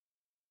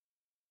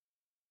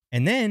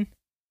 And then,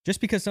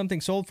 just because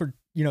something sold for,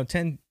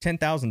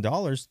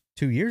 $10,000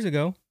 2 years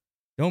ago,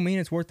 don't mean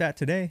it's worth that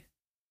today.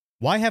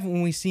 Why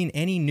haven't we seen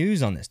any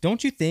news on this?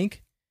 Don't you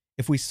think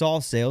if we saw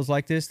sales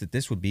like this, that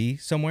this would be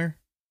somewhere?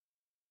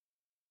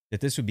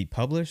 That this would be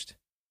published?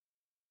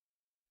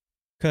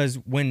 Because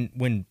when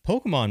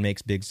Pokemon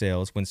makes big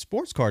sales, when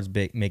sports cards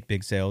make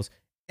big sales,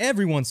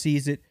 everyone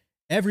sees it,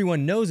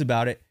 everyone knows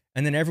about it,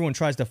 and then everyone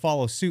tries to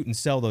follow suit and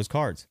sell those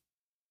cards.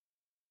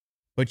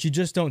 But you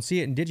just don't see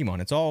it in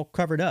Digimon. It's all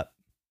covered up.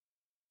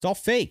 It's all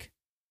fake.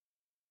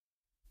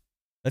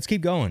 Let's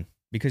keep going.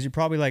 Because you're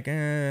probably like,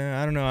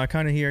 I don't know, I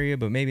kind of hear you,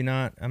 but maybe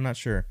not. I'm not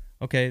sure.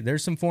 Okay,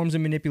 there's some forms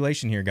of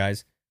manipulation here,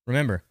 guys.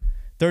 Remember,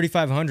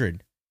 $3,500.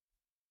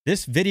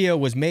 This video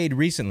was made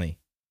recently.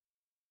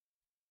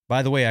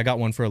 By the way, I got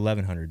one for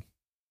 $1,100.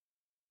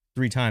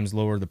 3 times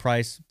lower the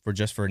price for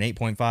an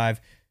 8.5.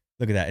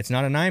 Look at that. It's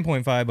not a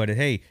 9.5, but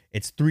hey,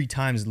 it's 3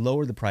 times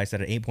lower the price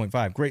at an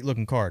 8.5. Great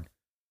looking card.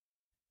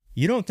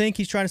 You don't think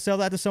he's trying to sell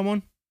that to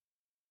someone?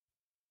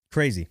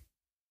 Crazy.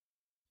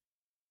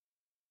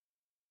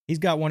 He's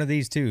got one of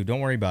these too.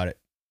 Don't worry about it.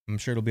 I'm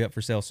sure it'll be up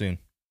for sale soon.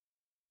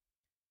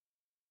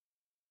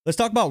 Let's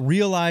talk about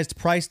realized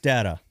price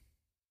data.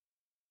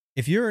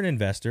 If you're an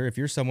investor, if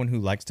you're someone who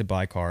likes to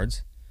buy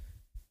cards,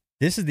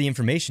 this is the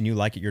information you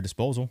like at your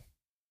disposal.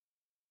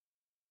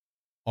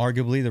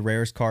 Arguably the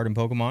rarest card in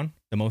Pokemon,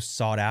 the most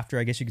sought after,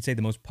 I guess you could say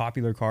the most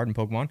popular card in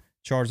Pokemon,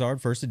 Charizard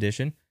first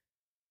edition.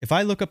 If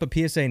I look up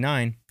a PSA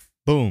 9,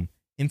 boom,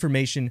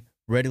 information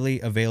readily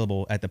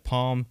available at the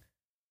palm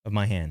of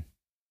my hand.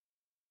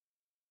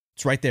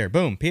 It's right there.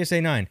 Boom,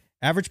 PSA 9.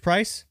 Average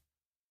price,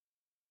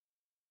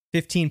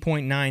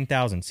 15.9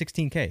 thousand,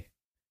 16K.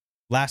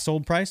 Last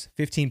sold price,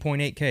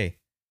 15.8K.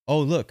 Oh,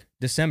 look,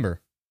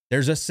 December.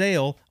 There's a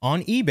sale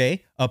on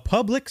eBay, a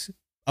public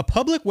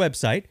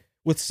website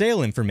with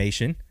sale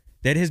information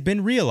that has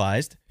been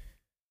realized,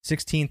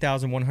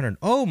 16,100.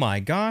 Oh my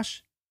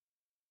gosh.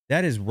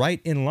 That is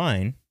right in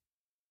line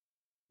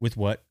with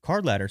what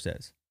Card Ladder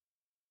says.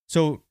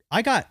 So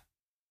I got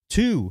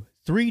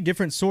 2-3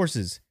 different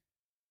sources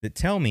that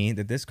tell me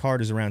that this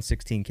card is around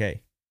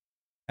 16K.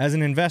 As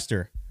an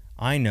investor,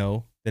 I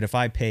know that if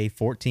I pay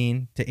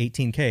 14 to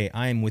 18K,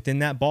 I am within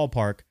that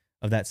ballpark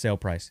of that sale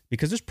price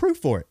because there's proof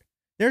for it.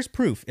 There's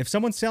proof. If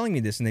someone's selling me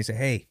this and they say,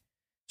 hey,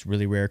 it's a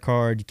really rare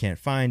card, you can't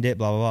find it,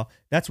 blah, blah, blah.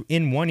 That's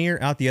in one ear,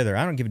 out the other.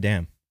 I don't give a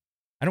damn.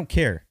 I don't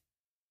care.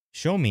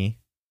 Show me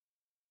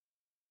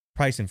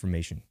price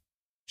information.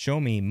 Show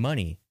me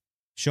money.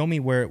 Show me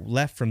where it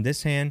left from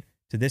this hand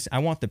to this. I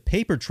want the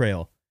paper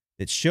trail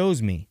that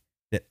shows me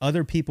that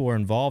other people are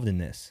involved in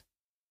this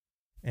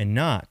and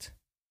not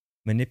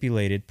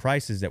manipulated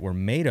prices that were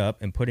made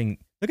up and putting,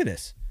 look at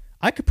this.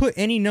 I could put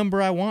any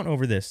number I want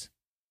over this.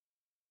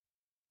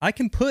 I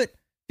can put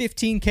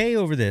 15K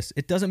over this.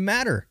 It doesn't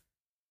matter.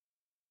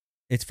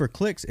 It's for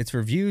clicks, it's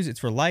for views, it's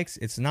for likes.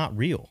 It's not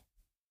real.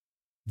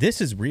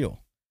 This is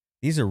real.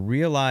 These are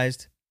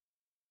realized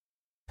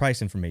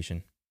price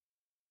information.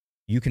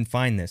 You can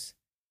find this.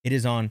 It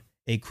is on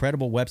a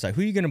credible website.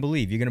 Who are you going to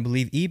believe? You're going to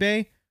believe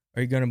eBay, or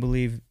are you going to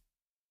believe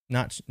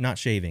not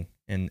shaving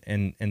and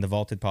the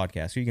Vaulted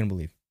podcast? Who are you going to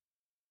believe?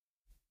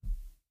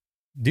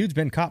 Dude's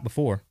been caught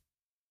before,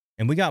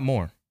 and we got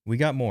more. We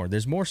got more.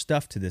 There's more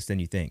stuff to this than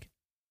you think.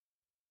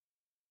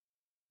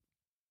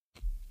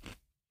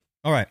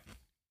 All right.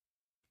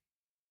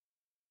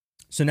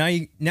 So now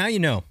you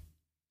know.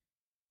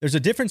 There's a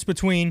difference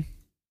between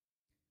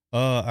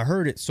I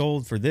heard it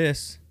sold for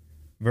this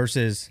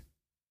versus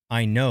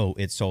I know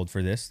it sold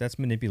for this. That's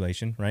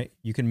manipulation, right?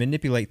 You can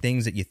manipulate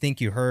things that you think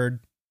you heard.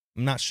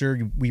 I'm not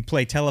sure. We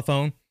play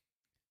telephone.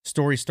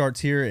 Story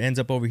starts here, it ends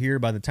up over here.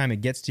 By the time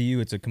it gets to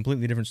you, it's a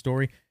completely different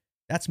story.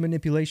 That's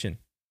manipulation.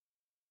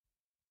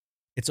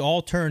 It's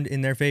all turned in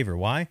their favor.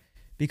 Why?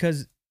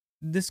 Because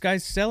this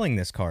guy's selling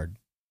this card.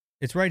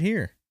 It's right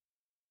here.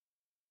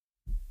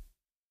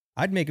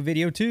 I'd make a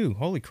video too.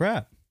 Holy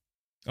crap.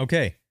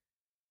 Okay,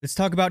 let's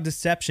talk about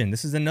deception.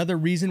 This is another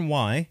reason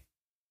why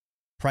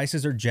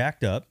prices are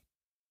jacked up.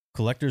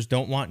 Collectors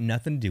don't want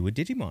nothing to do with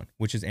Digimon,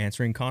 which is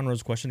answering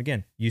Conroe's question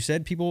again. You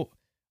said people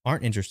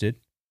aren't interested,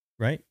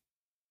 right?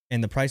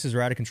 And the prices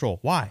are out of control.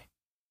 Why?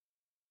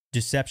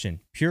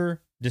 Deception.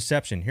 Pure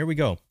deception. Here we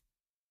go.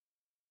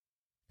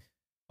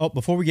 Oh,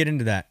 before we get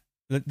into that,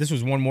 this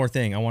was one more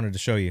thing I wanted to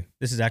show you.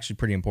 This is actually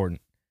pretty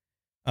important.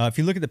 If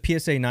you look at the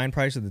PSA 9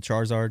 price of the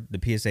Charizard,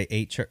 the PSA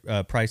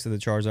 8 price of the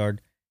Charizard,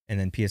 and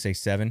then PSA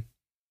 7,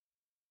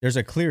 there's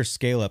a clear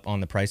scale up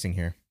on the pricing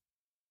here.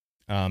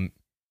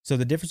 So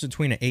the difference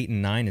between an 8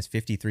 and 9 is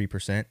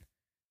 53%,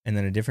 and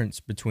then a difference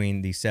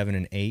between the 7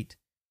 and 8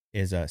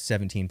 is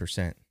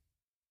 17%.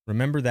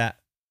 Remember that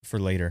for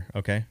later,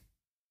 okay?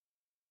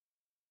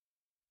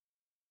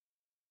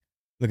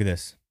 Look at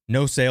this.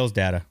 No sales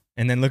data.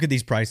 And then look at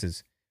these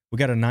prices. We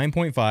got a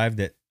 9.5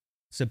 that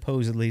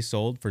supposedly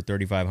sold for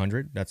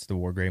 $3,500. That's the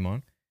War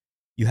Greymon.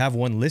 You have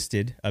one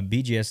listed, a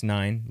BGS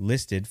 9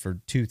 listed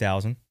for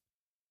 $2,000.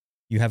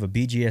 You have a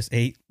BGS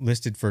 8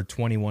 listed for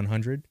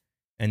 $2,100.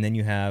 And then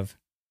you have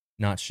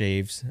Not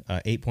Shaves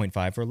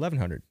 8.5 for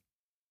 $1,100.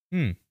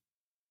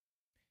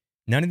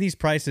 None of these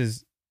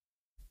prices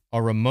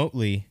are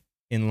remotely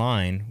in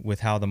line with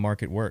how the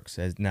market works.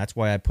 And that's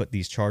why I put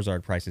these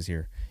Charizard prices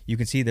here. You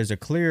can see there's a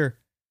clear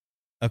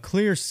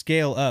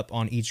scale up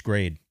on each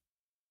grade.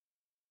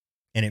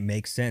 And it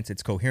makes sense.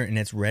 It's coherent and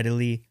it's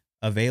readily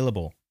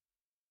available.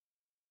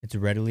 It's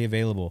readily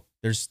available.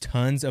 There's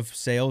tons of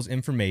sales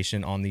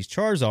information on these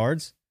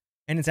Charizards,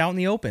 and it's out in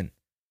the open.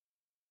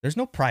 There's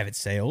no private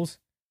sales.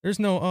 There's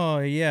no,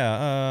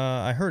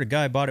 I heard a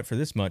guy bought it for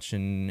this much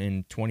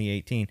in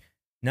 2018.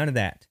 None of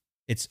that.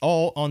 It's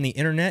all on the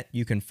internet.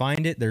 You can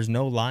find it. There's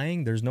no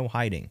lying. There's no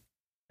hiding.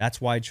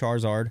 That's why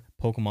Charizard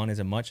Pokemon is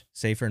a much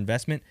safer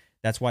investment.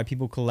 That's why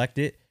people collect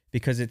it,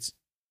 because it's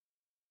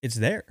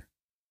there.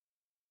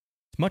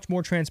 It's much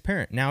more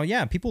transparent. Now,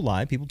 yeah, people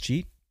lie, people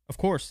cheat, of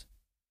course.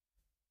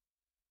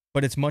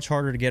 But it's much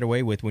harder to get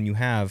away with when you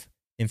have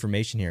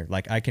information here.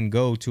 Like I can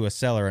go to a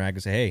seller and I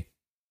can say, hey,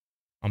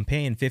 I'm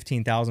paying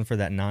 $15,000 for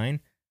that 9.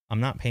 I'm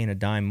not paying a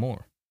dime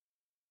more.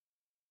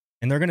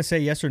 And they're going to say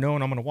yes or no,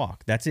 and I'm going to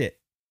walk. That's it.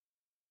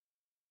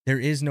 There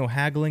is no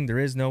haggling. There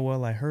is no,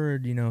 well, I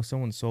heard,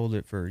 someone sold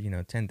it for,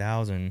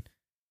 10,000.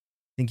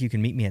 Think you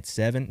can meet me at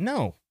 7?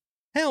 No.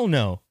 Hell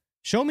no.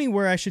 Show me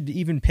where I should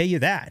even pay you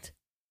that.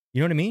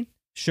 You know what I mean?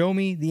 Show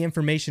me the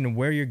information of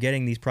where you're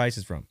getting these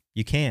prices from.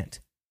 You can't.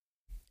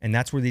 And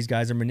that's where these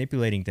guys are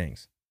manipulating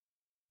things.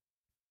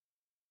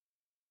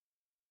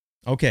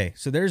 Okay,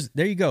 so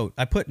there you go.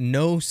 I put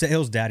no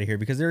sales data here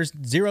because there's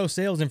zero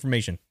sales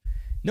information.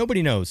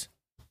 Nobody knows.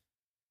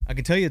 I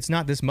can tell you it's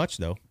not this much,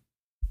 though.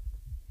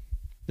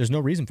 There's no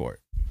reason for it.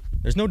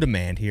 There's no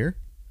demand here.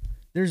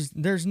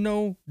 There's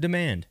no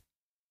demand.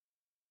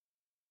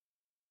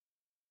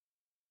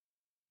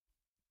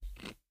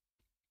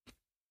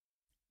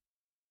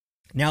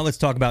 Now let's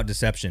talk about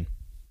deception.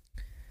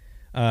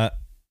 I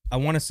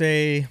want to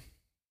say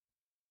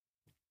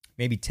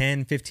maybe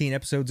 10, 15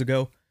 episodes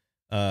ago,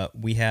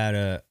 we had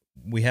a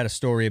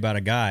story about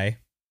a guy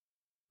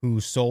who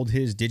sold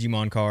his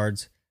Digimon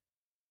cards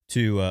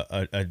to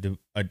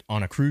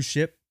on a cruise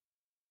ship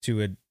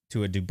to a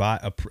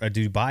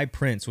Dubai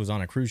prince was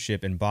on a cruise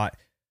ship and bought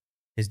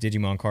his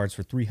Digimon cards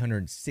for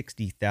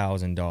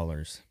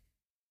 $360,000.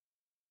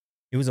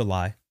 It was a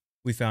lie.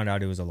 We found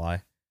out it was a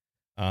lie.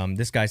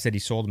 This guy said he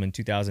sold them in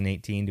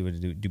 2018 to a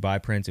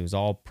Dubai prince. It was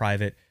all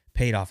private,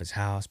 paid off his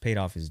house, paid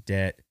off his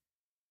debt.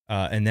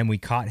 And then we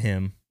caught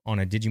him on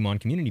a Digimon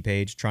community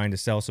page trying to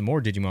sell some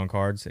more Digimon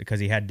cards because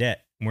he had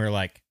debt. And we're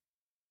like,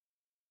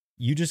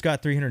 you just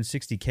got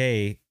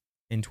 $360K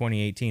in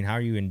 2018. How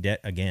are you in debt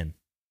again?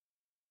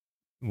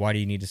 Why do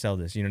you need to sell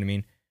this? You know what I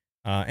mean?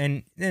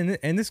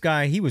 And this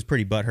guy, he was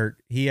pretty butthurt.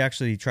 He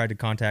actually tried to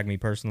contact me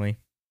personally.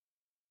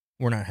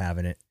 We're not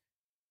having it.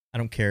 I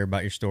don't care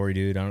about your story,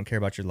 dude. I don't care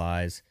about your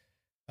lies.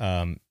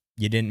 You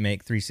didn't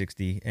make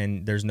 360,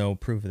 and there's no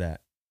proof of that.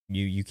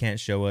 You can't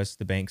show us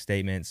the bank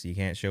statements. You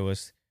can't show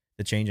us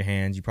the change of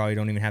hands. You probably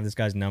don't even have this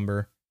guy's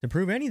number to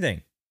prove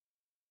anything.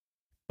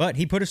 But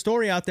he put a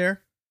story out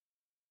there,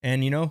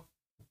 and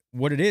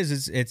what it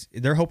is it's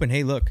they're hoping,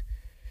 hey, look,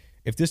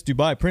 if this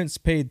Dubai prince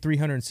paid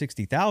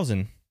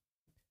 $360,000,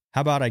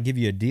 how about I give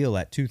you a deal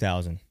at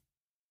 $2,000?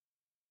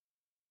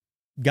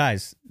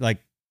 Guys, like,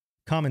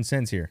 common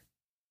sense here.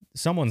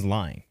 Someone's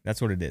lying.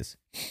 That's what it is.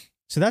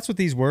 So that's what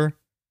these were.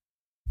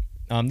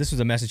 This was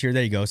a message here.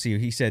 There you go. See,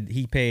 he said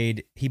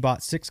he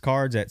bought 6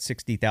 cards at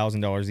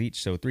 $60,000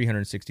 each, so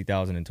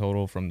 $360,000 in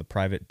total from the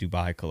private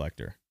Dubai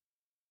collector.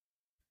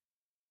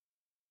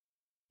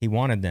 He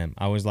wanted them.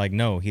 I was like,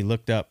 no. He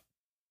looked up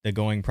the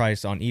going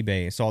price on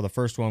eBay. Saw the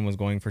first one was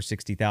going for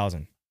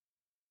 $60,000.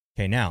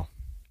 Okay, now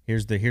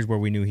here's where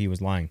we knew he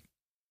was lying.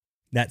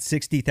 That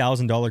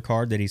 $60,000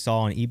 card that he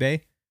saw on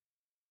eBay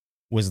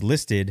was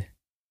listed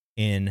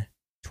in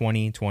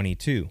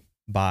 2022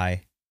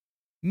 by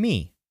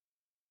me.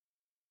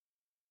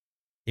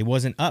 It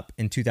wasn't up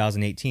in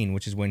 2018,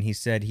 which is when he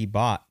said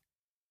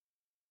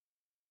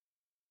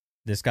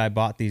this guy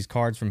bought these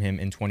cards from him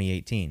in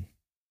 2018.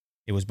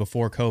 It was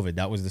before COVID.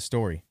 That was the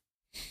story.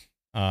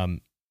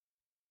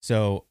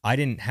 So I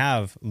didn't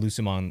have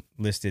Lucemon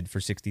listed for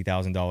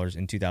 $60,000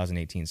 in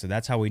 2018. So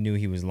that's how we knew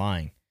he was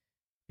lying.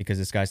 Because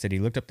this guy said he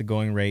looked up the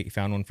going rate, he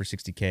found one for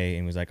 $60K,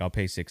 and was like, I'll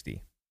pay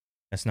 $60.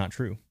 That's not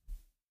true.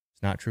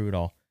 It's not true at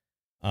all.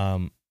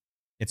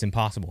 It's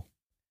impossible.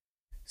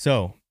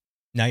 So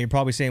now you're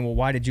probably saying, well,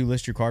 why did you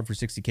list your card for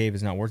 $60K if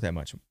it's not worth that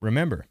much?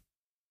 Remember,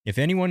 if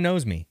anyone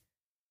knows me,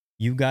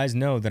 you guys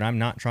know that I'm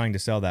not trying to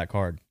sell that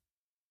card.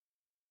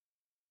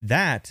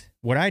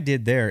 What I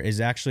did there is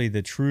actually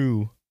the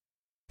true,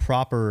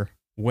 proper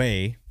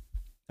way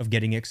of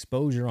getting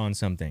exposure on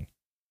something.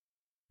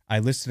 I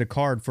listed a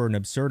card for an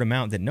absurd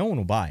amount that no one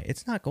will buy.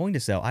 It's not going to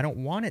sell. I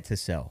don't want it to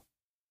sell.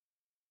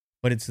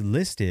 But it's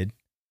listed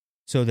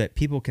so that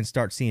people can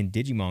start seeing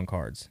Digimon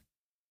cards,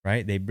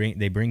 right? They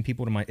bring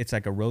people to it's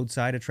like a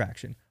roadside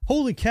attraction.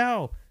 Holy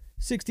cow,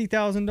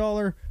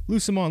 $60,000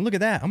 Lucemon. Look at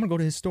that. I'm going to go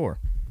to his store.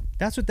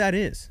 That's what that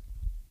is.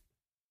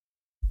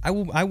 I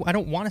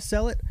don't want to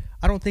sell it.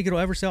 I don't think it'll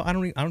ever sell. I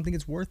don't think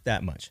it's worth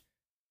that much.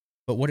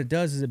 But what it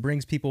does is it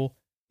brings people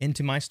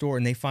into my store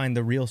and they find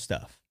the real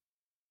stuff.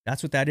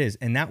 That's what that is.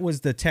 And that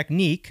was the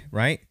technique,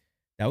 right?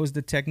 That was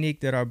the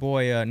technique that our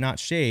boy Not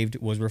Shaved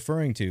was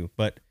referring to.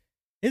 But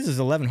his is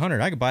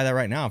 $1,100. I could buy that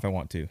right now if I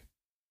want to.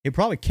 He'd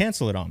probably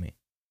cancel it on me.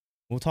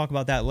 We'll talk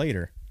about that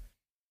later.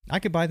 I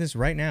could buy this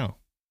right now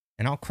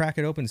and I'll crack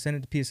it open and send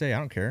it to PSA. I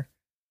don't care.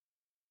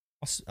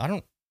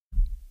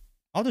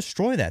 I'll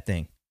destroy that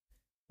thing.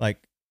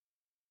 Like,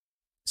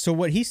 so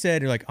what he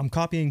said, like, I'm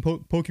copying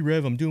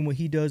PokeRev, I'm doing what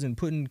he does and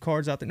putting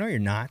cards out there. No, you're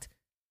not.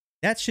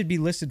 That should be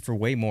listed for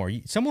way more.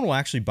 Someone will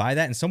actually buy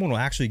that and someone will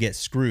actually get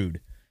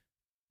screwed.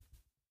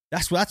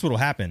 That's what will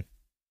happen.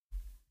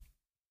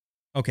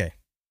 Okay.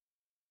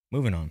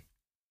 Moving on.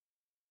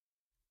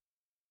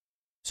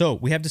 So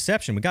we have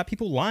deception. We got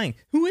people lying.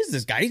 Who is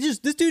this guy? This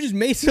dude just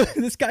made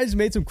this guy just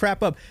made some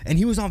crap up. And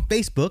he was on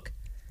Facebook.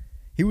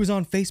 He was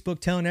on Facebook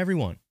telling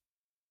everyone.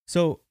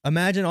 So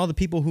imagine all the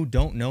people who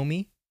don't know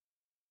me,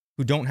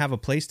 who don't have a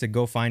place to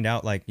go find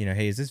out, like,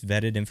 hey, is this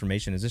vetted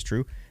information? Is this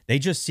true? They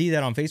just see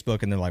that on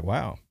Facebook and they're like,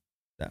 wow,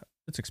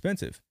 It's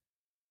expensive.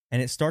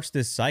 And it starts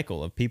this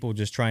cycle of people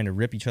just trying to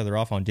rip each other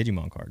off on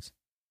Digimon cards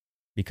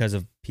because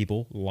of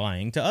people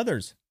lying to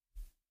others.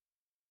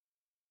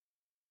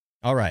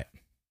 All right.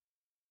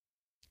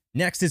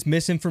 Next is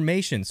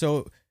misinformation.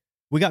 So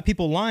we got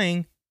people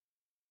lying.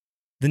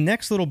 The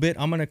next little bit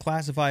I'm going to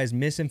classify as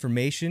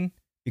misinformation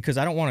because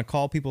I don't want to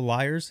call people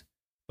liars,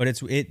 but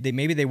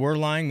maybe they were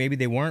lying, maybe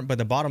they weren't. But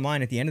the bottom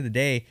line, at the end of the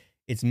day,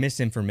 it's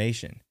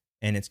misinformation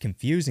and it's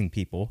confusing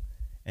people.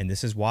 And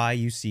this is why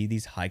you see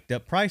these hiked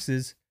up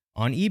prices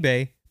on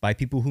eBay by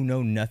people who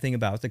know nothing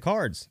about the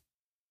cards.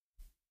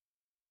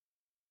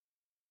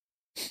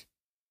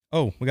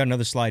 Oh, we got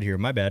another slide here.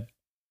 My bad.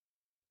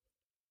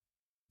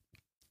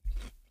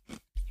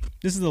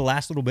 This is the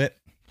last little bit.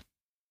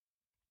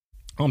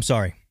 Oh, I'm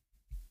sorry.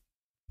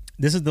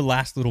 This is the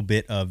last little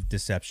bit of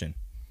deception.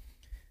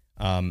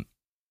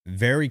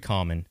 Very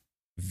common.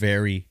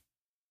 Very,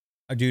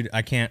 dude,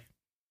 I can't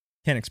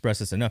express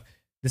this enough.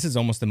 This is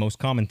almost the most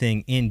common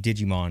thing in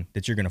Digimon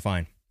that you're going to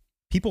find.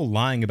 People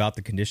lying about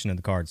the condition of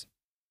the cards.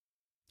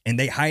 And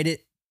they hide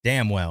it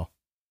damn well.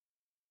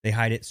 They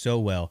hide it so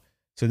well.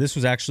 So this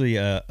was actually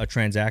a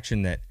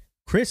transaction that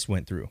Chris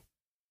went through.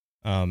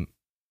 I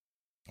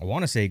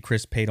want to say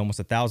Chris paid almost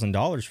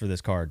 $1,000 for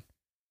this card.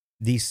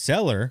 The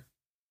seller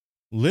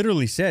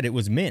literally said it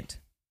was mint.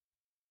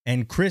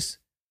 And Chris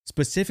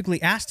specifically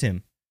asked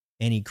him,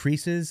 any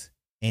creases,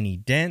 any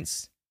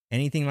dents,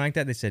 anything like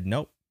that? They said,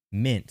 nope,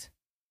 mint.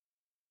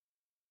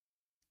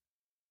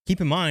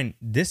 Keep in mind,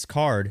 this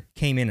card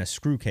came in a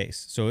screw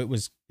case, so it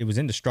was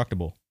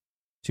indestructible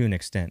to an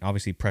extent.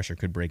 Obviously, pressure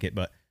could break it,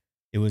 but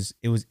it was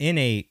in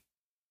a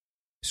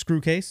screw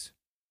case.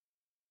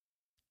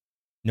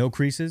 No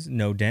creases,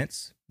 no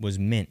dents, was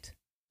mint.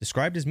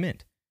 Described as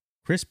mint.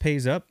 Chris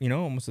pays up,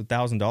 almost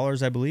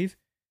 $1,000, I believe.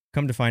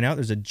 Come to find out,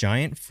 there's a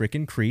giant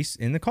freaking crease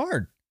in the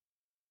card.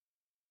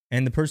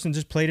 And the person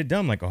just played it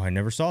dumb, like, oh, I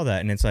never saw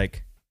that. And it's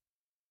like,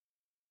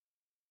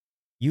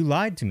 you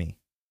lied to me.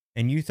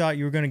 And you thought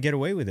you were going to get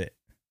away with it.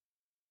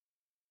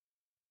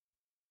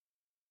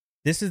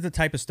 This is the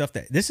type of stuff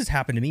this has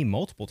happened to me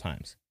multiple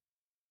times.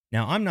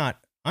 Now, I'm not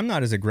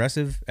as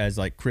aggressive as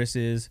like Chris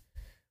is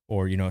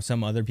or,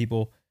 some other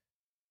people.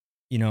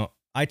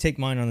 I take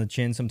mine on the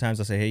chin. Sometimes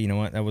I'll say, hey, you know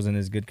what? That wasn't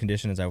as good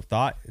condition as I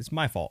thought. It's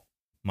my fault.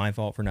 My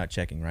fault for not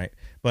checking, right?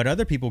 But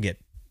other people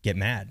get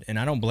mad, and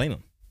I don't blame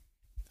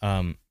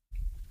them.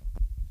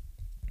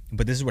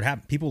 But this is what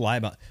happened. People lie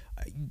about.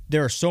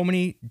 There are so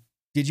many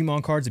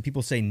Digimon cards that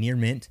people say near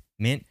mint,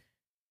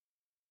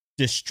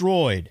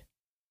 destroyed.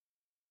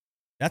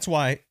 That's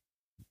why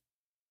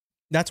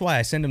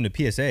I send them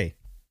to PSA.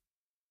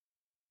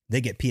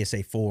 They get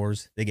PSA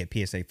 4s, they get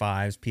PSA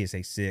 5s,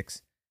 PSA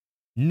 6.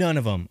 None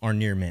of them are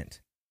near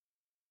mint.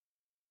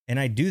 And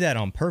I do that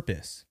on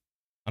purpose.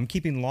 I'm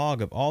keeping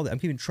log of all that. I'm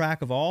keeping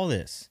track of all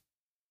this.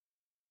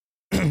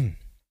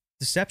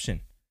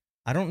 Deception.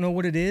 I don't know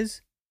what it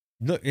is.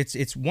 Look,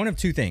 it's one of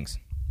two things.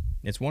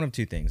 It's one of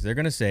two things. They're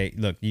going to say,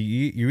 look,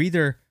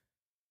 you're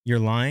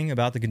lying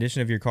about the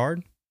condition of your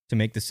card to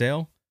make the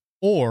sale,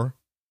 or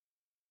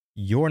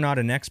you're not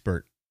an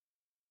expert.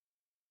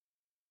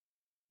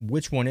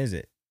 Which one is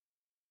it?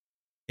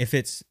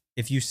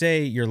 If you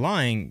say you're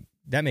lying,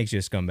 that makes you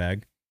a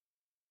scumbag.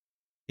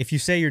 If you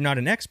say you're not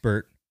an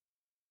expert,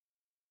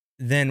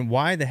 then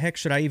why the heck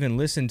should I even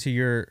listen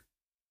to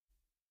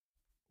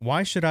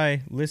why should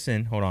I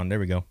listen? Hold on, there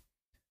we go.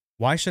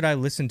 Why should I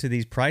listen to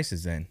these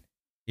prices then?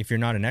 If you're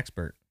not an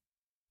expert,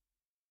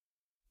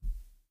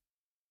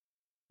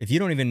 if you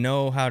don't even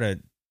know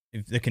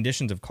if the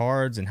conditions of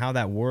cards and how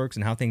that works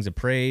and how things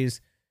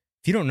appraise,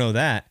 if you don't know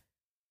that,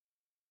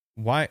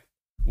 why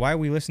are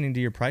we listening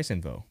to your price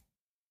info?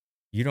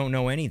 You don't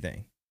know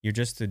anything. You're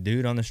just a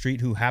dude on the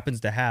street who happens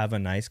to have a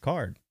nice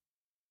card.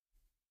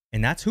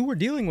 And that's who we're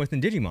dealing with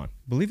in Digimon.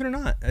 Believe it or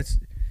not.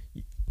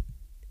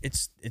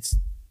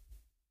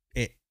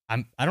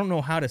 I don't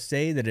know how to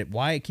say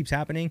why it keeps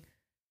happening.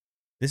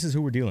 This is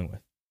who we're dealing with.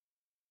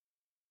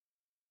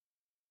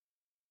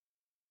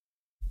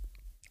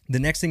 The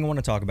next thing I want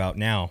to talk about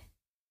now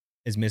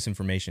is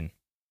misinformation.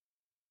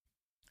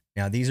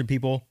 Now, these are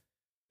people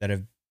that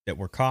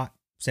were caught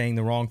saying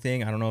the wrong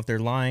thing. I don't know if they're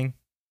lying.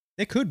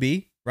 They could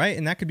be, right?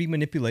 And that could be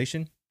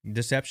manipulation,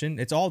 deception.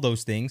 It's all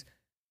those things.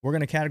 We're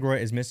going to categorize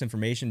it as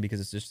misinformation because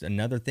it's just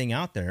another thing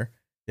out there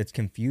that's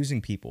confusing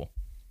people.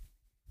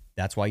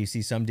 That's why you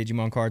see some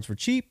Digimon cards for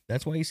cheap.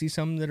 That's why you see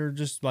some that are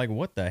just like,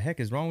 what the heck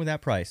is wrong with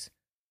that price?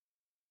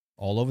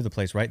 All over the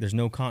place, right? There's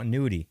no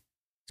continuity.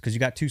 It's because you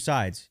got two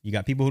sides. You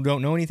got people who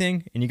don't know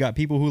anything, and you got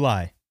people who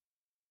lie.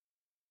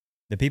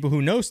 The people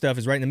who know stuff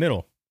is right in the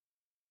middle.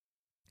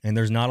 And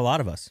there's not a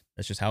lot of us.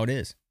 That's just how it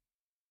is.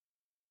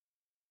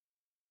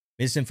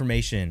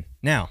 Misinformation.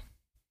 Now,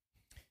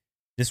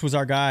 this was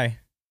our guy,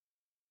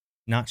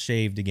 not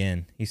shaved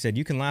again. He said,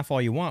 you can laugh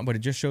all you want, but it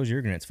just shows your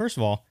ignorance. First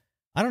of all,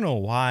 I don't know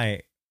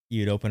why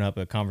you'd open up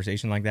a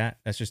conversation like that.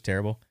 That's just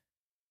terrible.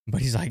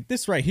 But he's like,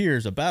 this right here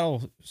is a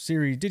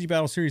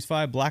Digibattle Series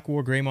 5 Black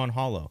War Greymon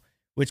Hollow,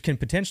 which can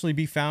potentially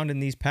be found in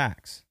these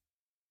packs.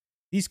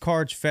 These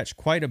cards fetch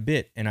quite a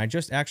bit, and I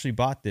just actually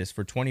bought this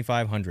for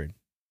 $2,500.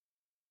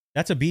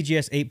 That's a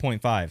BGS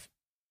 8.5.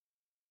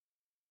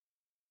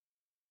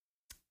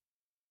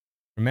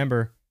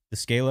 Remember the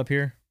scale up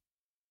here?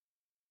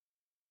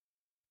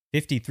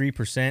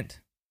 53%.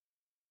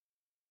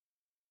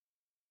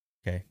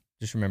 Okay,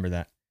 just remember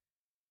that.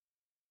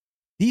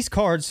 These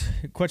cards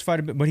fetch quite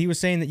a bit, but he was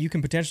saying that you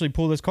can potentially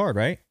pull this card,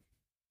 right?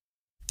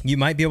 You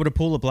might be able to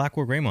pull a Black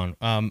War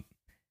Greymon.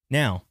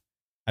 Now,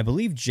 I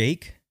believe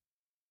Jake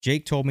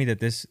told me that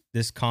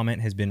this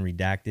comment has been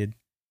redacted.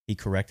 He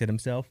corrected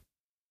himself.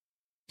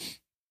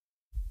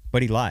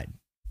 But he lied.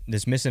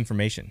 This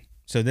misinformation.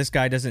 So this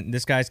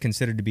guy's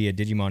considered to be a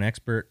Digimon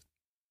expert.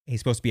 He's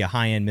supposed to be a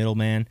high-end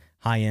middleman,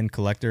 high-end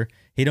collector.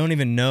 He don't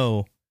even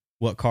know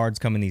what cards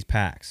come in these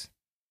packs.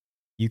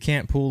 You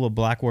can't pull a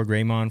Black War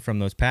Greymon from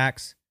those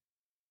packs.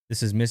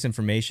 This is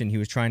misinformation. He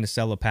was trying to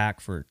sell a pack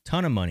for a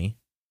ton of money.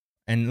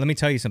 And let me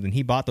tell you something.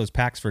 He bought those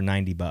packs for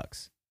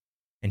 $90.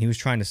 And he was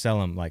trying to sell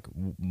them like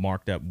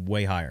marked up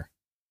way higher.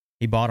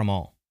 He bought them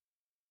all.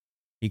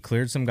 He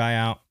cleared some guy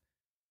out,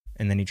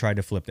 and then he tried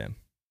to flip them.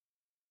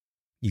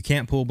 You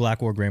can't pull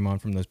Black War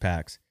Greymon from those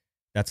packs.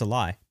 That's a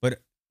lie.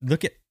 But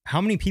look at how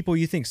many people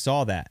you think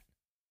saw that.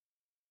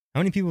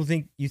 How many people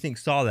you think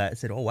saw that and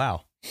said, "Oh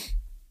wow,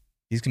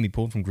 these can be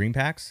pulled from green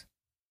packs?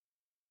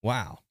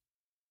 Wow,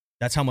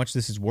 that's how much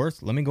this is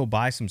worth. Let me go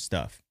buy some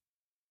stuff."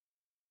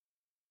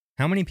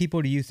 How many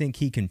people do you think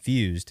he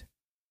confused?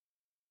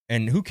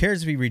 And who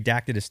cares if he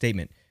redacted a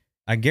statement?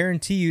 I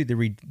guarantee you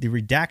the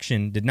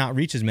redaction did not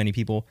reach as many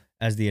people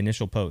as the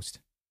initial post.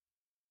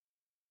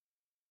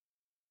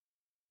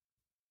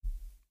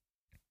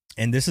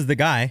 And this is the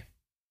guy.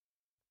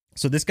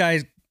 So this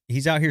guy,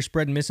 he's out here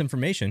spreading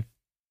misinformation.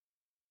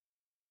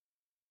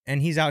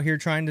 And he's out here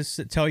trying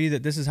to tell you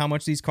that this is how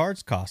much these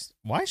cards cost.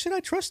 Why should I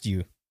trust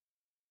you?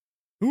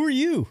 Who are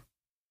you?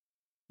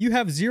 You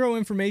have zero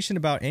information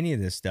about any of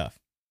this stuff.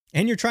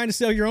 And you're trying to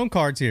sell your own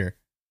cards here.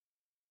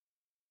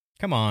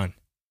 Come on.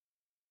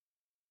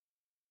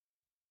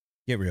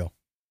 Get real.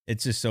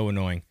 It's just so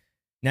annoying.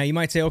 Now you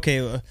might say,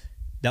 okay,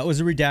 that was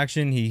a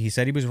redaction. He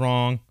said he was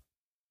wrong.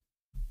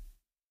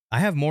 I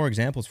have more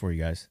examples for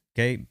you guys.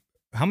 Okay.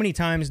 How many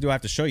times do I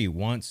have to show you?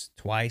 Once,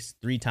 twice,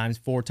 3 times,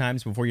 4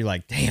 times before you're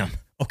like, damn,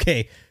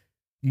 okay,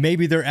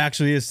 maybe there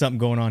actually is something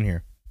going on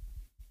here.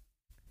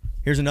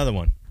 Here's another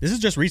one. This is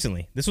just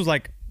recently. This was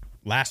like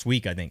last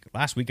week, I think.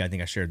 Last week, I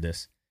think I shared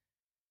this.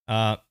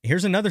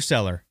 Here's another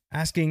seller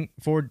asking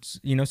for,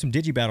 some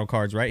Digi Battle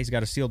cards, right? He's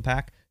got a sealed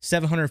pack,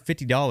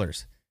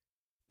 $750.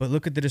 But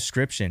look at the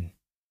description.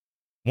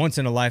 Once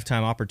in a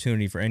lifetime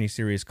opportunity for any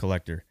serious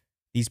collector.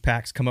 These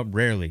packs come up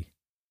rarely.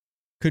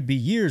 Could be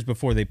years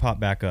before they pop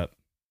back up.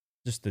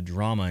 Just the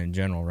drama in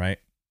general, right?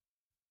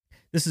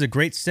 This is a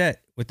great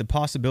set with the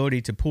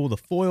possibility to pull the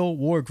Foil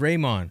War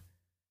Greymon,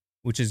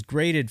 which is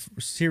graded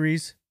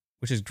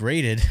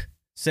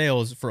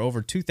sales for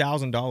over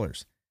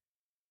 $2,000.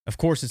 Of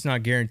course, it's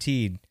not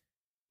guaranteed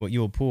what you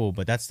will pull,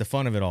 but that's the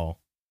fun of it all.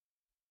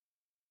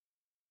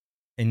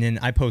 And then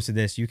I posted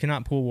this. You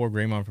cannot pull War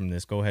Greymon from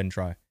this. Go ahead and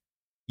try.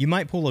 You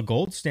might pull a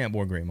gold stamp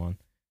War Greymon.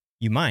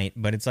 You might,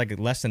 but it's like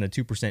less than a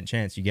 2%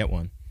 chance you get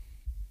one.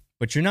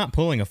 But you're not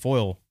pulling a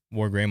foil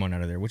War Greymon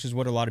out of there, which is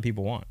what a lot of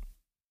people want.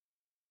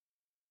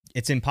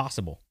 It's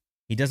impossible.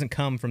 He doesn't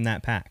come from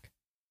that pack.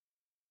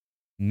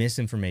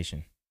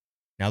 Misinformation.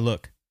 Now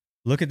look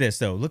at this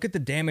though. Look at the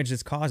damage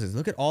this causes.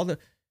 Look at all the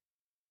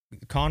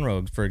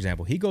Conrogue, for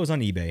example. He goes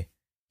on eBay.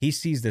 He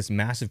sees this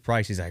massive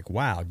price. He's like,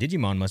 wow,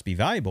 Digimon must be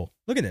valuable.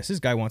 Look at this. This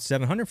guy wants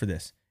 $700 for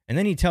this. And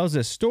then he tells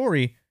this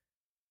story.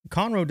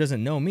 Conroe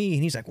doesn't know me.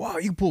 And he's like, wow,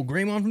 you pull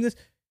Greymon from this?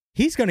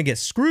 He's going to get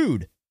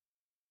screwed.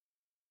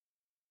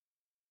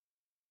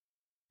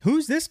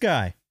 Who's this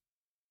guy?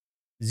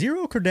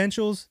 Zero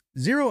credentials,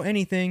 zero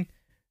anything.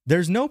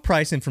 There's no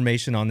price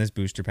information on this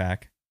booster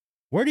pack.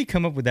 Where did he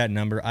come up with that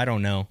number? I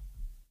don't know.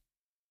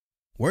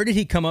 Where did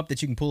he come up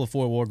that you can pull a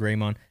 4 War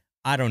Greymon?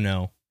 I don't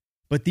know.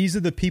 But these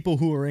are the people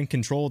who are in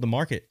control of the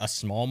market. A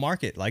small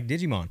market like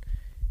Digimon.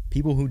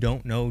 People who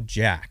don't know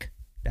jack.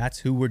 That's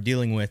who we're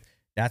dealing with.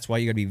 That's why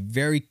you got to be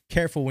very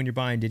careful when you're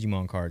buying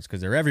Digimon cards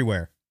because they're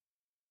everywhere.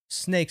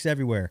 Snakes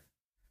everywhere.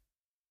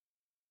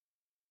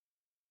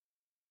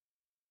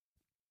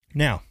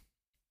 Now,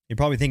 you're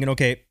probably thinking,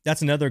 okay,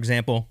 that's another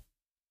example.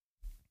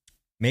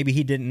 Maybe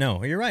he didn't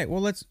know. You're right.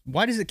 Well,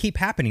 why does it keep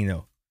happening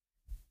though?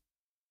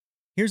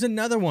 Here's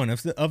another one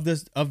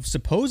of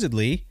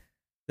supposedly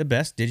the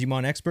best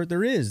Digimon expert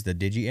there is, the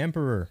Digi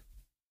Emperor.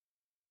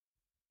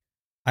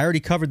 I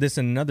already covered this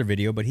in another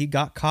video, but he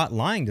got caught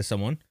lying to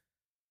someone,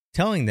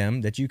 telling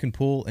them that you can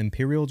pull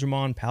Imperial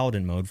Dramon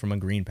Paladin mode from a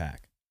green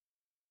pack.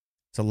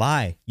 It's a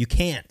lie. You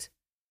can't.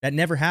 That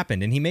never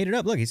happened. And he made it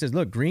up. Look, he says,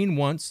 look, green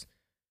once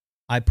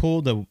I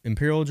pulled the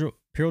Imperial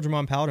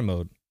Dramon Paladin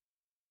mode.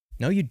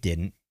 No, you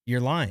didn't. You're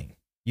lying.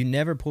 You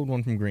never pulled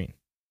one from green.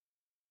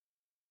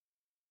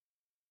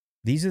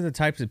 These are the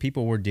types of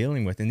people we're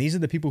dealing with. And these are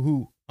the people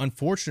who,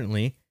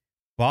 unfortunately,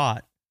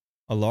 bought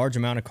a large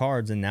amount of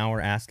cards and now are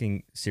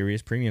asking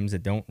serious premiums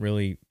that don't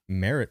really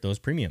merit those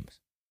premiums.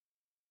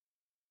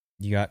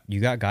 you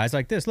got guys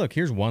like this. Look,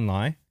 here's one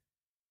lie.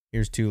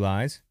 Here's two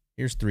lies.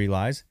 Here's three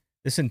lies.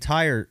 This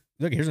entire,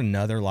 look, here's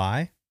another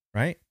lie,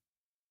 right?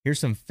 Here's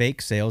some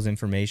fake sales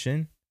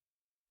information.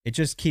 It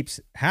just keeps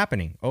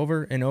happening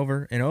over and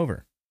over and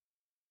over.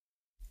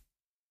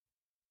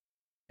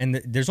 And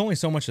there's only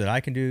so much that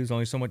I can do. There's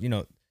only so much,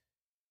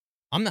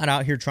 I'm not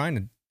out here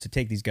trying to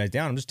take these guys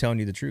down. I'm just telling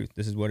you the truth.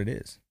 This is what it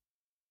is.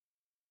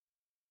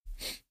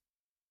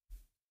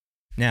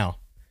 Now,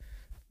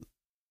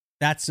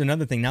 that's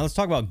another thing. Now let's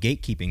talk about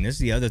gatekeeping. This is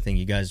the other thing,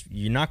 you guys.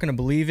 You're not going to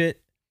believe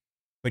it,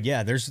 but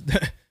yeah, there's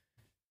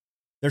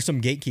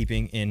some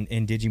gatekeeping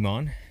in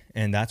Digimon,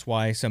 and that's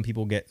why some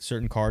people get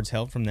certain cards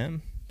held from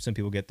them. Some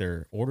people get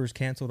their orders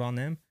canceled on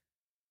them.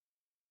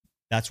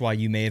 That's why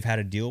you may have had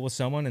a deal with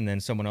someone and then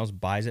someone else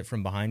buys it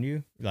from behind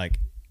you. Like,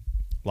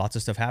 lots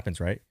of stuff happens,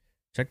 right?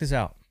 Check this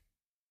out.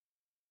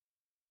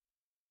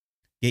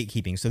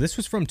 Gatekeeping. So this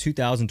was from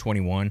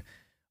 2021.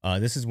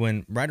 This is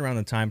right around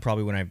the time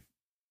probably when I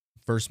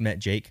first met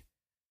Jake.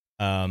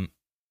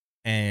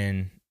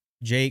 And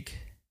Jake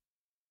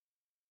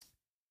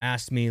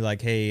asked me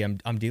like, hey,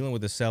 I'm dealing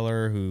with a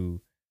seller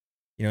who,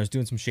 is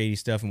doing some shady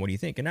stuff, and what do you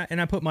think? And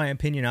I put my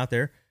opinion out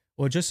there.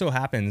 Well, it just so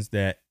happens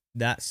that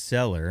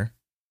seller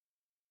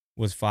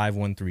was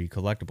 513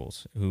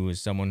 Collectibles, who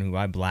is someone who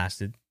I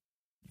blasted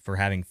for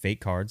having fake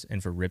cards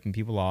and for ripping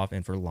people off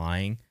and for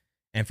lying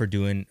and for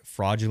doing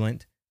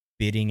fraudulent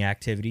bidding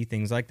activity,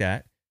 things like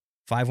that.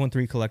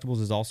 513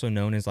 Collectibles is also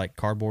known as like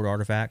Cardboard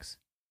Artifacts,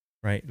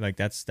 right? Like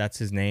that's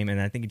his name,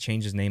 and I think he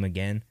changed his name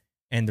again.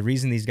 And the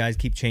reason these guys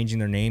keep changing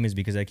their name is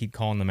because I keep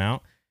calling them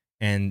out,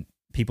 and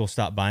people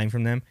stop buying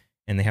from them,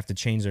 and they have to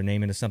change their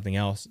name into something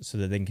else so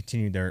that they can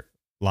continue their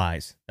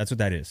lies. That's what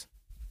that is.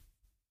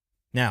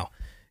 Now,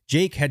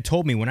 Jake had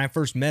told me when I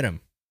first met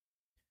him,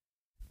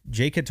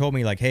 Jake had told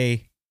me like,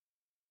 hey,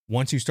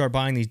 once you start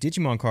buying these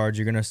Digimon cards,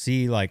 you're going to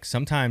see like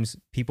sometimes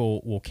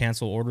people will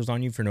cancel orders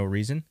on you for no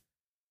reason.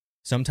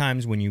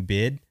 Sometimes when you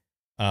bid,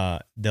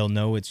 they'll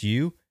know it's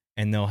you,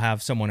 and they'll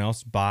have someone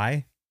else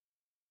buy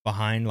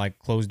behind like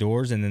closed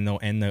doors, and then they'll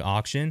end the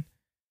auction.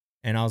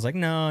 And I was like,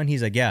 no. And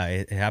he's like, yeah,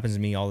 it happens to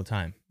me all the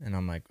time. And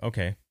I'm like,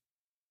 okay.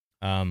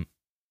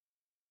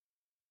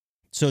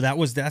 So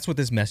that's what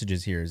this message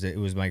is here. Is it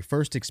was my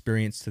first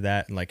experience to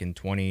that, like in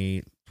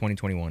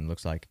 2021,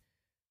 looks like.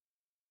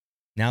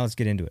 Now let's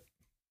get into it.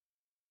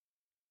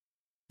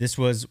 This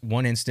was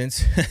one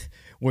instance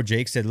where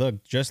Jake said,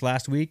 look, just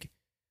last week,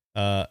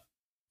 there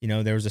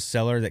was a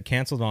seller that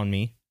canceled on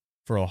me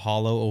for a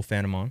hollow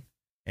Ophanimon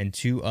and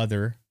two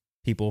other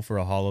people for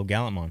a hollow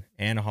Gallantmon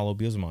and a hollow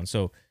Beelzemon.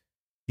 So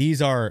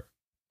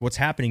what's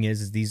happening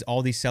is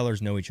all these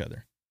sellers know each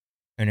other.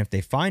 And if they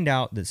find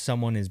out that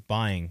someone is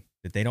buying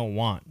that they don't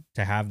want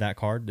to have that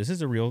card, this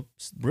is a real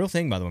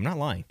thing, by the way. I'm not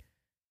lying.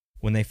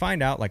 When they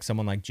find out, like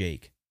someone like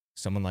Jake,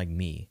 someone like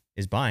me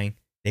is buying,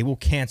 they will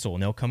cancel,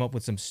 and they'll come up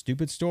with some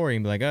stupid story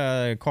and be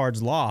like,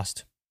 card's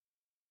lost.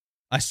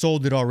 I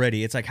sold it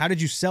already. It's like, how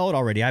did you sell it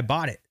already? I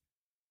bought it.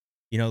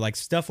 Like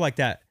stuff like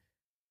that.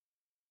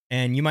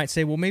 And you might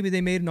say, well, maybe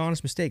they made an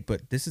honest mistake,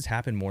 but this has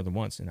happened more than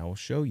once, and I will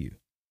show you.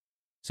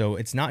 So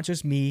it's not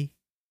just me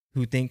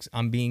who thinks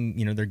I'm being,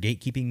 they're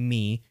gatekeeping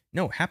me.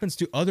 No, it happens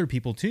to other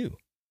people too.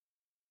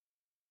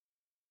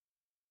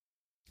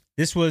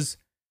 This was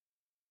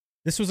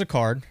a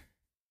card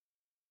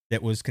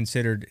that was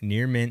considered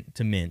near mint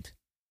to mint,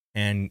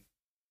 and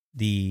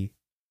the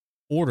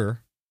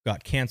order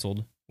got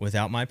canceled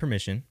without my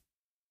permission.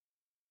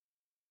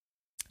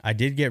 I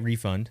did get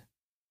refunded,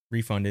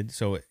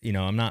 so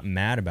I'm not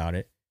mad about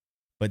it.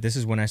 But this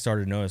is when I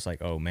started to notice,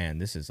 like, oh man,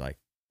 this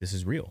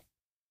is real.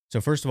 So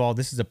first of all,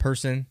 this is a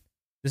person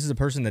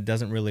that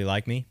doesn't really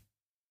like me.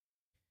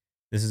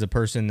 This is a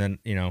person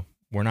that,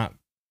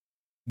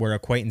 we're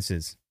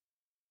acquaintances,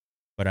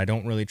 but I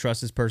don't really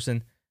trust this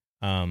person.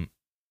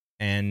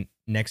 And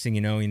next thing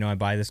you know, I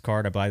buy this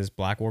card, I buy this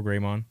Black War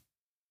Greymon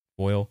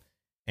foil,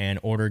 and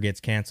order gets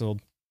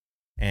canceled,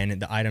 and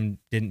the item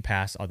didn't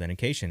pass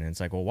authentication. And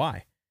it's like, well,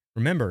 why?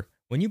 Remember,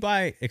 when you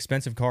buy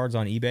expensive cards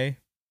on eBay,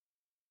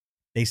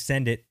 they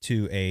send it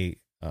to a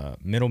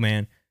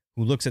middleman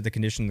who looks at the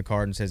condition of the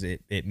card and says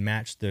it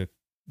matched the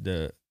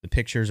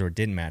pictures or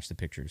didn't match the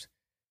pictures.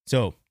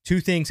 So two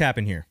things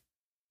happen here.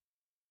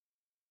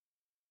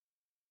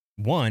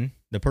 One,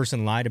 the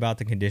person lied about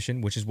the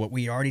condition, which is what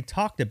we already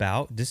talked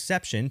about.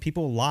 Deception.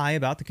 People lie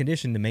about the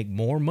condition to make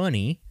more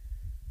money.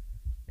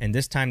 And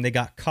this time they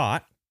got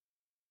caught.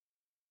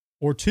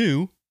 Or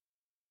two,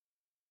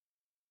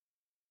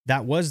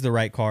 that was the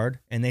right card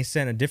and they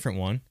sent a different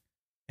one.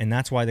 And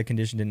that's why the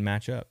condition didn't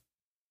match up.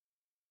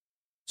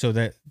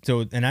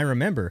 And I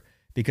remember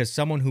because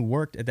someone who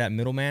worked at that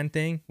middleman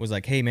thing was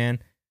like, hey man,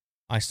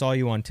 I saw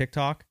you on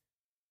TikTok.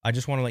 I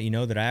just want to let you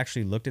know that I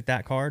actually looked at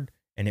that card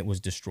and it was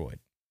destroyed.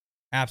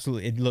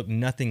 Absolutely. It looked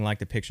nothing like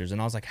the pictures.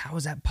 And I was like, how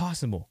is that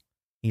possible?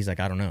 He's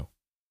like, I don't know.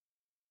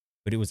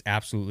 But it was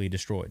absolutely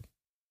destroyed.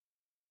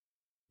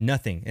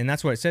 Nothing. And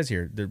that's what it says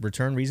here. The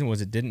return reason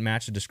was it didn't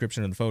match the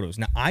description of the photos.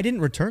 Now, I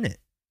didn't return it.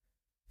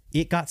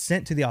 It got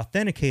sent to the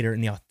authenticator,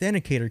 and the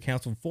authenticator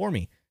canceled for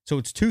me. So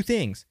it's two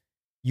things.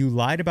 you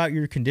lied about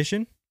your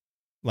condition,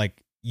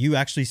 like you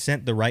actually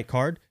sent the right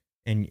card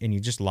and you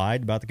just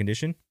lied about the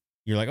condition,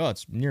 you're like, oh,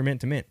 it's near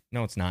mint to mint.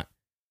 No, it's not.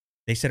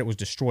 They said it was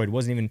destroyed. It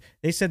wasn't even,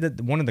 they said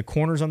that one of the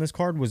corners on this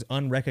card was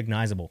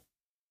unrecognizable.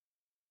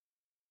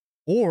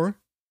 Or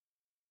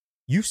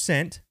you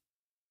sent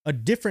a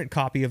different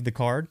copy of the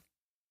card,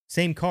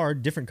 same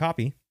card, different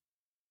copy,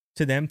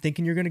 to them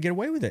thinking you're going to get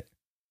away with it.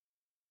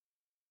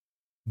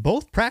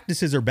 Both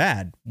practices are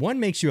bad. One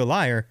makes you a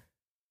liar.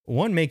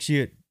 One makes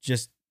you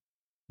just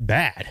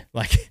bad.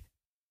 Like,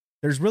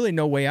 there's really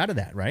no way out of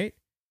that, right?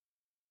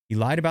 You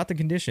lied about the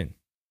condition.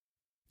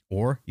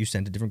 Or you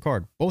sent a different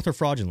card. Both are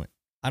fraudulent.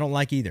 I don't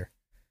like either.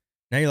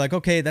 Now you're like,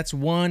 okay, that's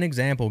one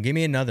example. Give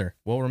me another.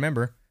 Well,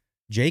 remember,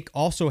 Jake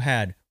also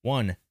had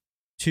 1,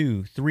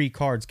 2, 3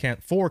 cards,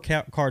 4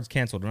 cards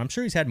canceled. And I'm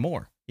sure he's had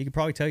more. He could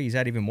probably tell you he's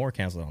had even more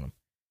canceled on him.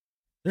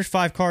 There's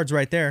 5 cards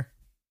right there.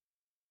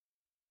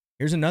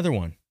 Here's another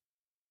one.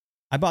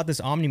 I bought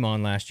this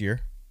Omnimon last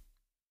year,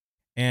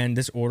 and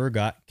this order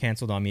got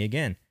canceled on me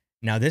again.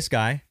 Now, this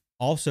guy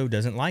also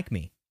doesn't like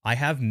me. I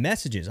have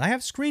messages. I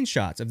have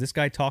screenshots of this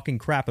guy talking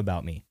crap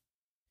about me.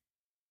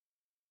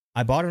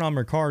 I bought it on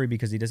Mercari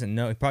because he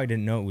probably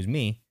didn't know it was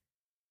me.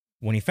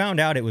 When he found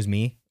out it was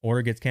me,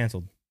 order gets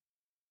canceled.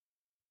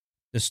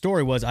 The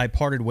story was I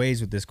parted ways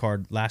with this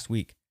card last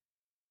week.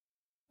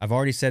 I've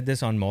already said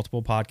this on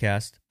multiple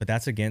podcasts, but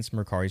that's against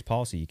Mercari's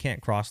policy. You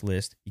can't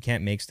cross-list. You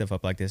can't make stuff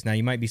up like this. Now,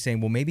 you might be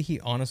saying, well, maybe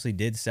he honestly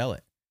did sell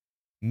it.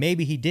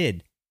 Maybe he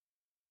did.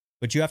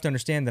 But you have to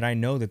understand that I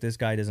know that this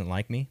guy doesn't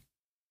like me.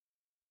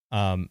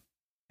 And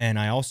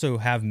I also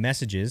have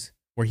messages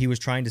where he was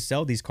trying to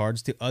sell these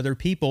cards to other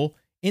people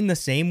in the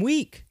same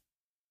week,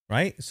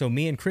 right? So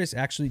me and Chris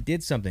actually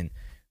did something.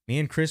 Me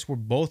and Chris were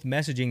both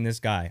messaging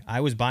this guy.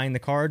 I was buying the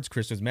cards.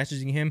 Chris was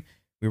messaging him.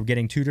 We were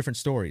getting 2 different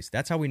stories.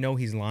 That's how we know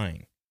he's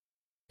lying.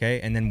 Okay.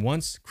 And then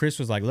once Chris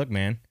was like, look,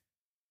 man,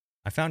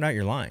 I found out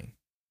you're lying.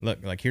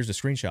 Look, like, here's the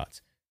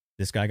screenshots.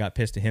 This guy got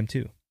pissed at him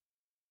too.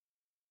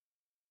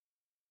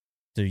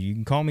 So you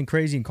can call me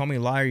crazy and call me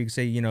a liar. You can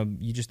say,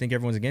 you just think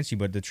everyone's against you.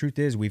 But the truth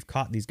is, we've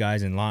caught these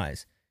guys in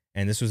lies.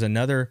 And this was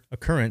another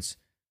occurrence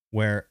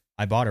where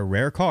I bought a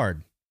rare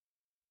card,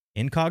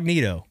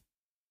 incognito.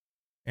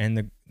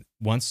 And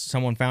once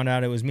someone found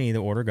out it was me, the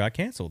order got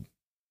canceled.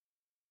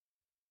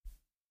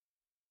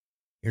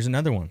 Here's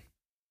another one.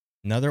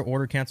 Another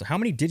order canceled. How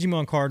many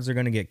Digimon cards are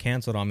going to get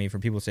canceled on me for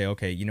people to say,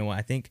 okay, you know what?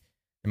 I think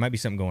there might be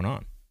something going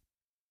on.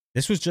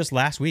 This was just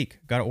last week.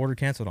 Got an order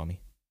canceled on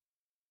me.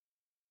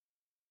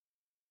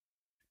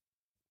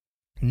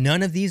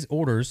 None of these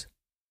orders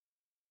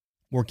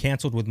were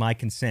canceled with my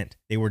consent.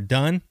 They were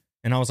done,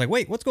 and I was like,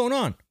 wait, what's going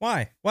on?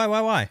 Why?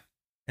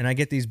 And I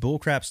get these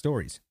bullcrap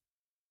stories.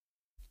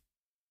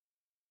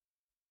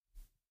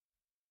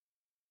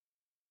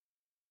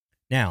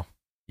 Now,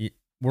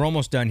 we're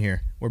almost done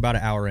here. We're about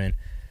an hour in.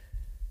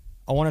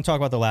 I want to talk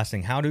about the last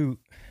thing. How do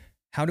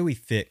we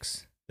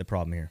fix the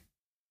problem here?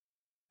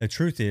 The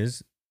truth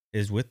is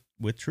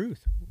with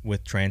truth,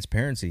 with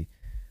transparency,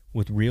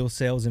 with real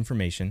sales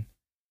information,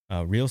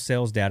 real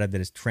sales data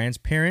that is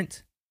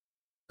transparent,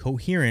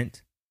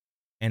 coherent,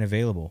 and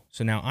available.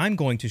 So now I'm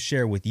going to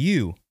share with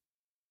you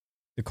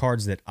the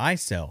cards that I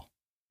sell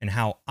and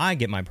how I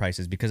get my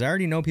prices, because I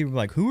already know people are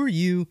like, who are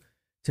you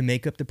to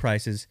make up the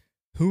prices?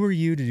 Who are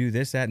you to do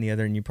this, that, and the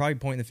other? And you probably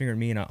point the finger at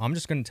me, and I'm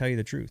just going to tell you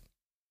the truth.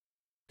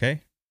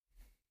 Okay?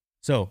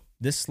 So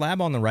this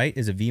slab on the right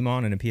is a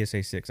VMon and a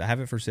PSA 6. I have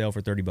it for sale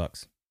for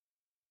 $30.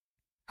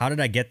 How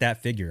did I get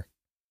that figure?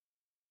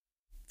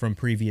 From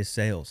previous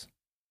sales.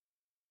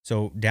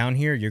 So down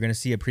here, you're going to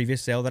see a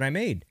previous sale that I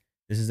made.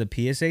 This is a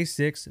PSA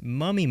 6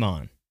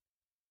 Mummymon.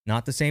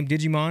 Not the same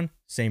Digimon,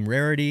 same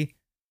rarity,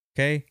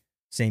 okay?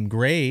 Same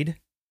grade.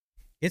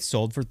 It's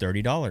sold for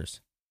 $30.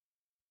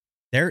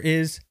 There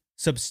is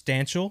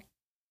substantial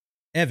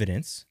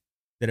evidence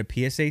that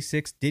a PSA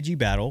 6 Digi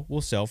Battle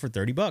will sell for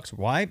 $30.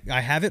 Why? I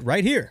have it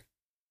right here.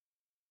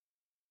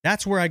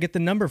 That's where I get the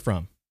number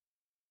from.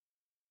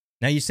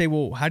 Now you say,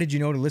 well, how did you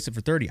know to list it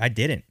for 30? I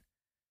didn't.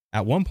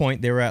 At one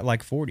point, they were at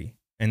like 40.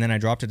 And then I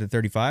dropped it to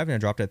 35, and I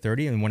dropped it at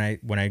 30. And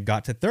when I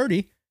got to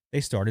 30,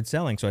 they started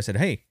selling. So I said,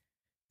 hey,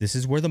 this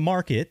is where the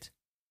market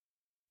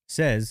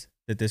says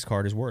that this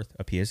card is worth.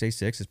 A PSA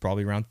 6 is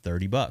probably around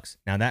 $30.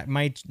 Now that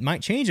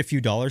might change a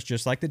few dollars,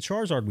 just like the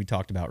Charizard we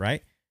talked about,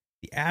 right?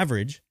 The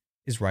average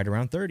is right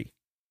around 30,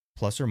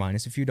 plus or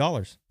minus a few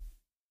dollars.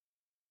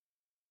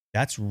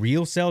 That's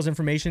real sales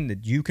information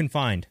that you can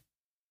find.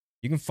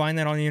 You can find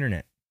that on the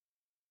internet.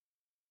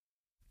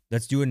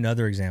 Let's do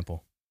another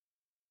example.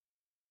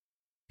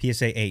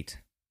 PSA 8.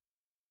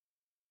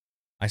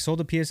 I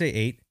sold a PSA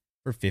 8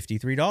 for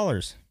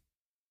 $53.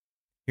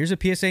 Here's a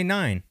PSA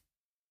 9.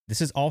 This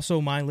is also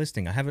my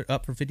listing. I have it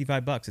up for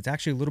 $55. It's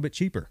actually a little bit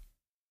cheaper.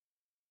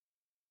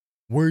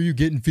 Where are you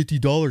getting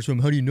 $50 from?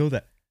 How do you know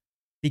that?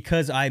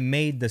 Because I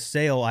made the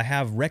sale. I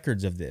have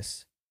records of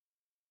this.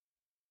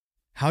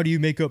 How do you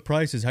make up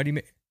prices?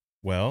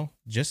 Well,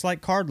 just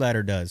like Card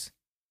Ladder does.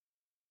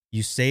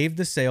 You save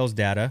the sales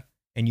data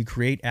and you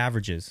create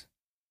averages.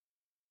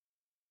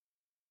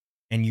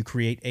 and you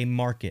create a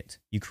market.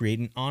 You create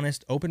an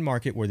honest, open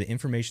market where the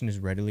information is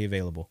readily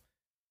available.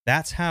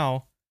 That's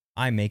how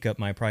I make up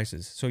my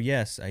prices. So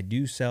yes, I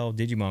do sell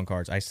Digimon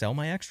cards. I sell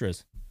my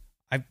extras.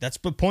 That's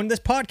the point of this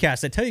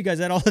podcast. I tell you guys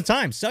that all the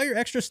time. Sell your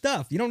extra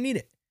stuff. You don't need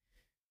it.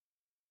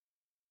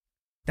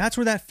 That's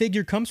where that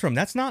figure comes from.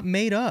 That's not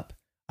made up.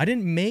 I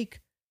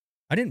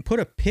didn't put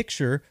a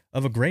picture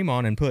of a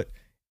Greymon and put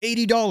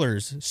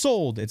 $80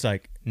 sold. It's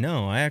like,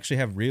 no, I actually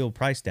have real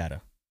price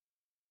data.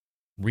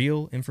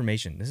 Real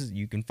information.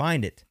 You can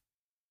find it.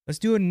 Let's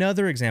do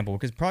another example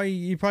because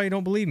you probably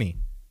don't believe me.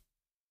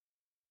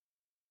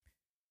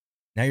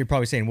 Now you're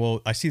probably saying,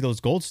 well, I see those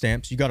gold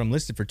stamps. You got them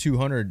listed for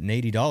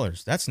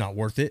 $280. That's not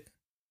worth it.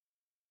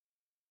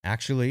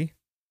 Actually,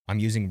 I'm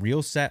using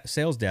real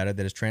sales data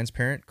that is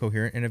transparent,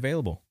 coherent, and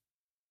available.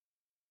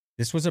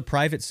 This was a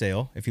private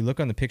sale. If you look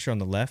on the picture on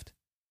the left,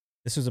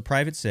 this was a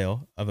private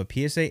sale of a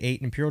PSA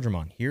 8 Imperial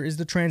Dramon. Here is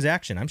the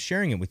transaction. I'm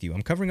sharing it with you.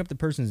 I'm covering up the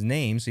person's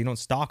name so you don't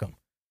stalk them.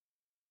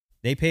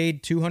 They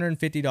paid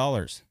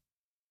 $250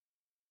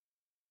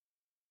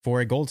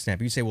 for a gold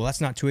stamp. You say, well, that's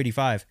not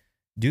 $285.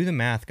 Do the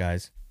math,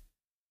 guys.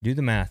 Do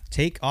the math.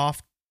 Take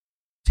off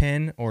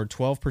 10 or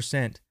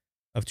 12%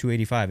 of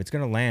 $285. It's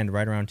going to land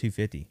right around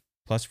 $250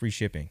 plus free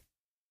shipping.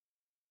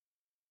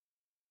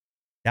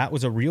 That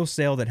was a real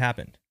sale that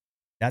happened.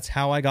 That's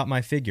how I got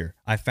my figure.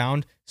 I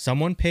found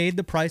someone paid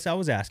the price I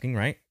was asking,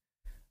 right?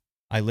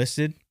 I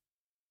listed.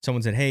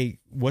 Someone said, "Hey,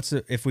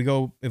 if we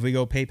go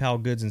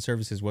PayPal goods and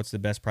services, what's the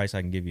best price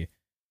I can give you?"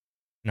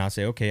 And I'll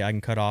say, "Okay, I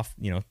can cut off,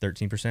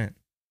 13%."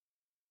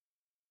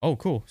 Oh,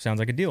 cool. Sounds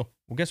like a deal.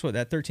 Well, guess what?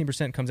 That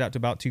 13% comes out to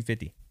about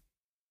 $250.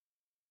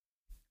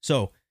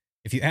 So,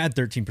 if you add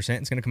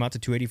 13%, it's going to come out to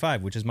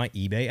 $285, which is my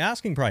eBay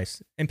asking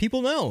price. And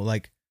people know,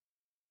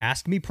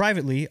 ask me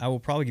privately, I will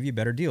probably give you a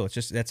better deal. It's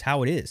just, that's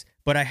how it is.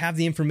 But I have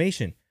the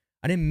information.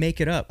 I didn't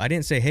make it up. I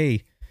didn't say,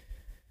 "Hey,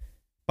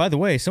 by the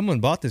way, someone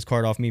bought this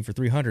card off me for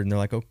 $300." And they're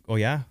like, "Oh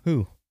yeah?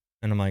 Who?"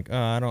 And I'm like,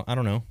 I don't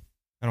know.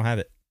 I don't have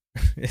it."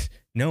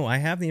 No, I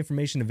have the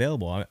information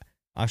available.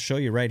 I'll show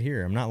you right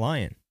here. I'm not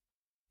lying.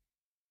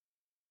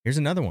 Here's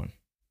another one.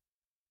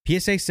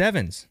 PSA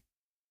 7s.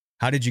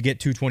 How did you get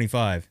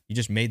 $225? You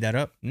just made that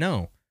up?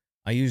 No.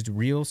 I used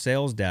real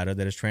sales data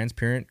that is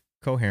transparent,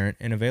 coherent,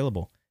 and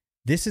available.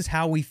 This is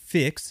how we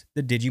fix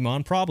the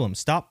Digimon problem.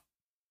 Stop.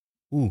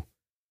 Ooh,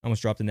 I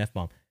almost dropped an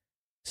F-bomb.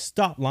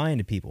 Stop lying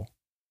to people.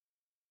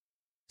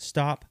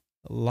 Stop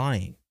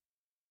lying.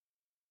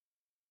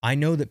 I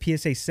know that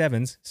PSA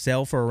 7s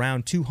sell for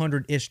around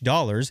 $200-ish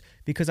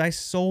because I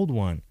sold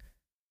one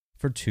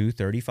for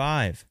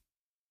 $235.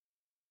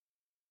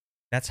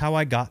 That's how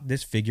I got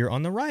this figure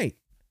on the right.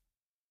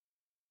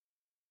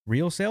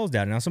 Real sales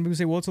data. Now, some people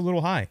say, well, it's a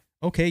little high.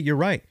 Okay, you're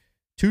right.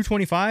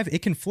 $225,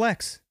 it can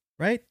flex,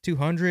 right?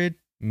 $200,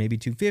 maybe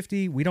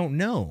 $250. We don't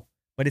know.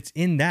 But it's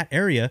in that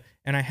area,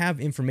 and I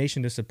have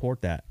information to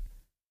support that.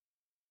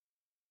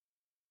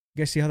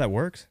 You guys see how that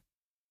works?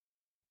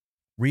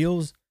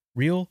 Real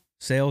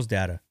sales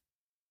data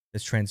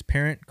that's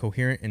transparent,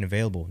 coherent, and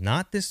available.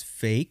 Not this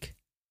fake,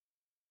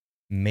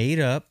 made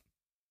up,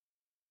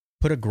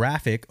 put a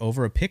graphic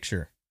over a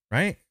picture,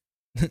 right?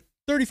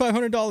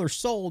 $3,500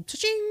 sold.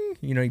 Cha-ching!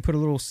 You put a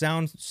little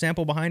sound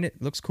sample behind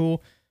it. Looks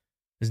cool.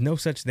 There's no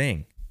such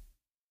thing.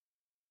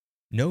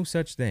 No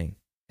such thing.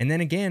 And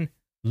then again,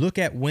 look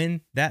at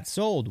when that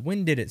sold.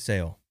 When did it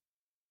sell?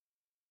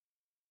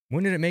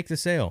 When did it make the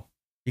sale?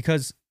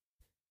 Because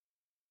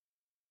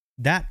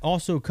that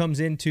also comes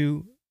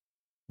into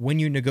when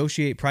you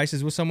negotiate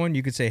prices with someone.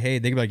 You could say, hey,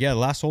 they'd be like, yeah, the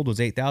last sold was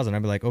 $8,000.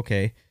 I'd be like,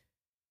 okay,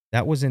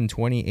 that was in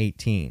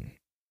 2018.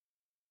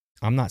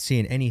 I'm not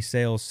seeing any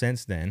sales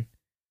since then.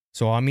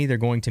 So I'm either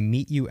going to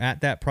meet you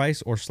at that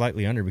price or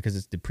slightly under because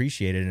it's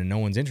depreciated and no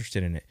one's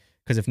interested in it.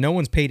 Because if no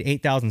one's paid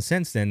 8,000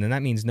 since then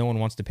that means no one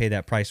wants to pay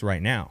that price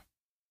right now.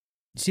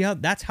 See how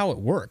that's how it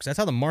works. That's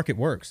how the market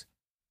works.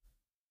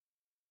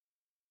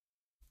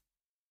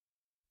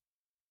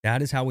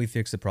 That is how we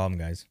fix the problem,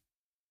 guys.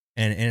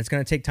 And it's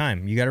going to take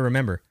time. You got to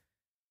remember,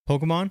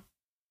 Pokemon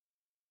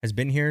has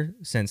been here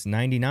since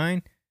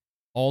 99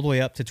 all the way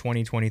up to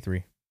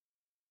 2023.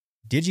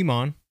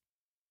 Digimon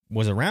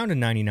was around in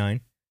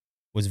 99,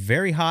 was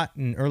very hot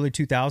in early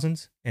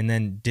 2000s, and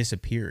then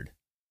disappeared.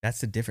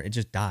 That's the difference. It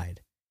just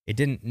died.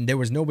 There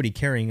was nobody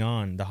carrying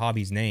on the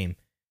hobby's name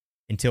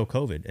until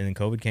COVID. And then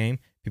COVID came.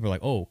 People were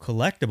like, oh,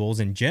 collectibles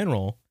in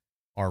general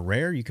are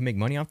rare. You can make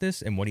money off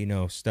this. And what do you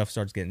know? Stuff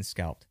starts getting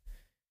scalped.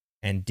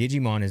 And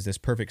Digimon is this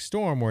perfect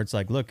storm where it's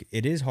like, look,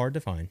 it is hard to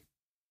find.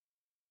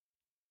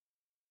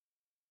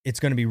 It's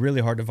going to be really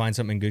hard to find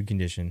something in good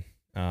condition.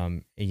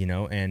 And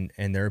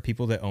there are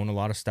people that own a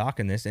lot of stock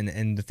in this.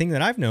 And the thing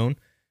that I've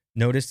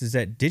noticed is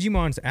that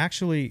Digimon's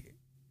actually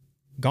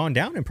gone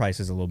down in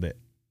prices a little bit.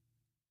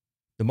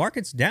 The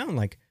market's down,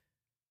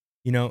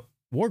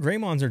 War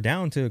Greymons are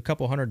down to a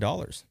couple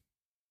 $100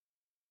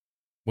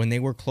 when they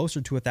were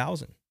closer to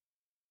 1,000.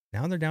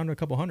 Now they're down to a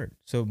couple hundred.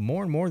 So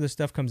more and more of this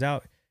stuff comes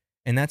out,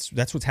 and that's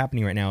what's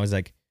happening right now. Is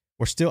I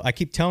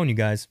keep telling you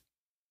guys,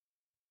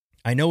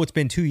 I know it's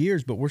been 2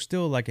 years, but we're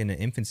still in an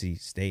infancy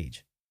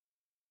stage.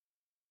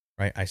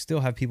 right? I still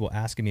have people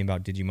asking me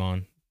about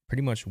Digimon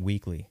pretty much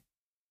weekly.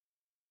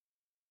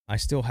 I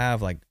still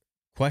have like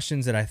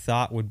questions that I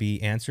thought would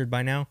be answered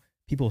by now.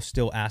 People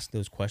still ask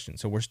those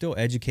questions. So we're still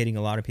educating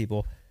a lot of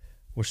people.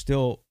 It's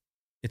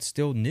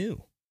still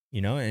new,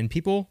 you know, and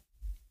people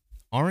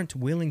aren't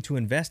willing to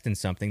invest in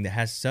something that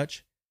has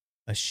such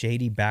a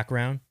shady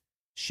background,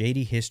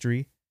 shady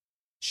history,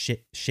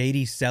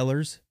 shady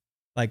sellers.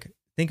 Like,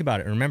 think about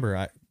it. Remember,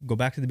 I go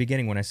back to the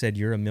beginning when I said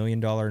you're $1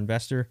 million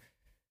investor.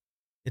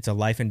 It's a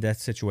life and death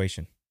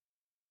situation.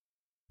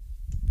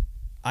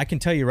 I can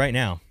tell you right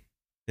now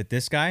that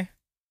this guy,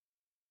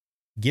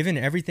 given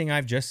everything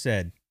I've just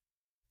said,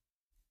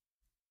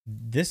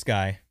 this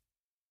guy,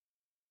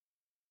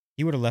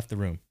 he would have left the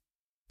room.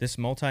 This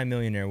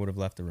multimillionaire would have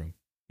left the room.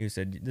 He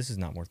said, "This is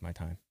not worth my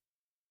time.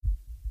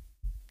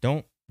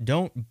 Don't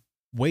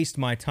waste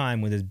my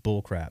time with his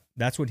bull crap."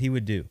 That's what he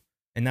would do.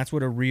 And that's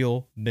what a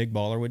real big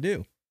baller would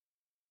do.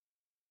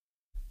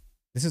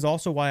 This is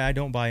also why I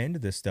don't buy into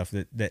this stuff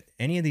that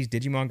any of these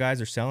Digimon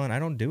guys are selling. I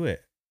don't do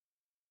it.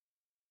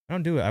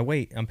 I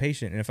wait. I'm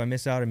patient. And if I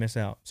miss out, I miss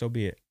out. So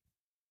be it.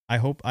 I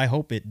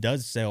hope it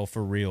does sell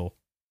for real,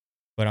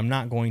 but I'm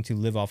not going to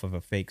live off of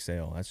a fake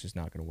sale. That's just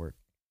not going to work.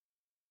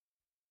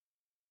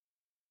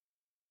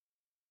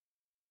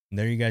 And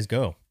there you guys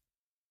go.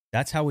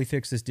 That's how we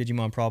fix this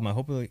Digimon problem. I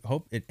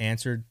hope it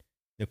answered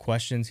the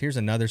questions. Here's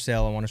another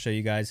sale I want to show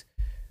you guys.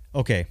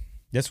 Okay,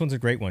 this one's a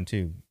great one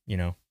too. You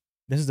know,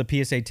 this is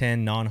the PSA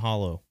 10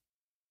 non-hollow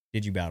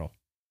Digibattle.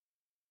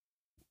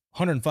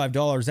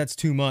 $105. That's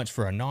too much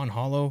for a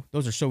non-hollow.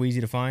 Those are so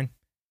easy to find.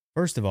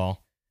 First of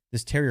all,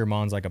 this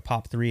Terriermon's like a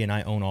pop 3, and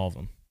I own all of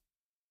them.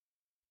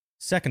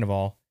 Second of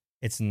all,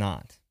 it's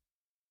not.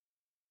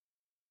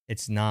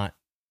 It's not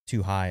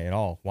too high at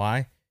all.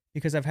 Why?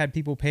 Because I've had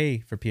people pay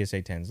for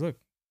PSA 10s. Look,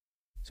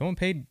 someone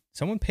paid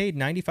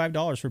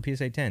 $95 for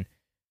PSA 10.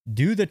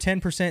 Do the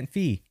 10%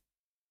 fee.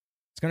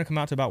 It's going to come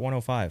out to about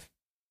 $105.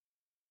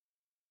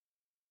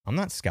 I'm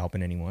not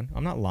scalping anyone.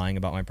 I'm not lying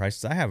about my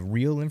prices. I have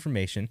real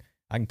information.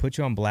 I can put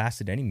you on blast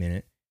at any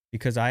minute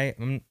because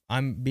I'm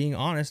being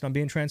honest. I'm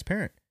being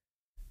transparent.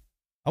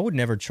 I would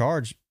never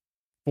charge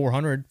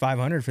 $400,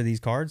 $500 for these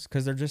cards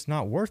because they're just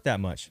not worth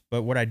that much.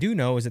 But what I do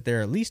know is that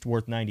they're at least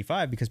worth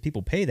 $95 because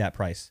people pay that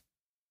price.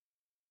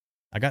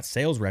 I got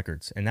sales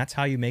records, and that's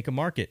how you make a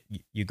market.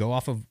 You go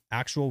off of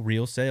actual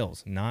real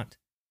sales, not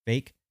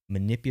fake,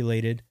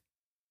 manipulated,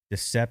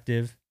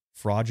 deceptive,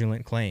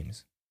 fraudulent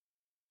claims.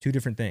 Two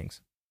different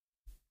things.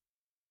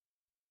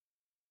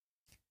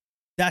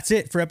 That's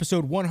it for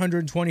episode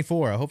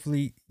 124.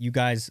 Hopefully you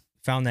guys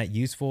found that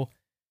useful.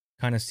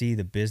 Kind of see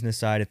the business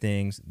side of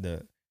things,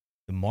 the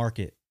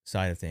market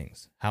side of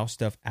things, how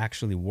stuff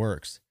actually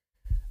works.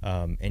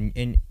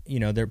 And you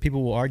know, there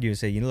people will argue and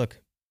say, you know,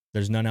 look,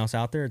 there's none else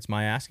out there. It's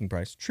my asking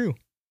price. True.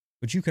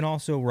 But you can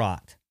also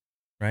rot,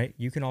 right?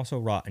 You can also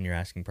rot in your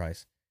asking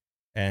price.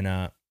 And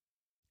I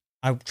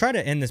try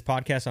to end this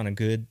podcast on a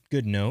good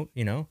note,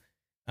 you know.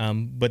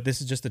 But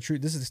this is just the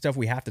truth. This is the stuff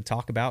we have to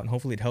talk about, and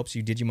hopefully it helps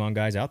you Digimon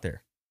guys out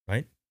there,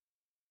 right?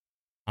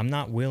 I'm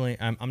not willing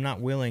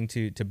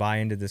to buy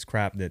into this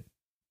crap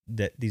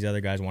that these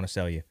other guys want to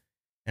sell you.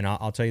 And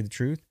I'll tell you the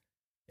truth.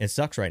 It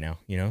sucks right now,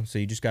 you know. So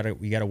you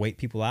gotta wait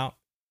people out.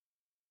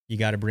 You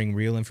got to bring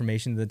real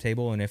information to the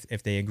table, and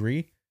if they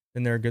agree,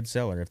 then they're a good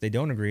seller. If they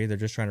don't agree, they're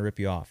just trying to rip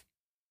you off.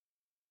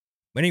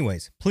 But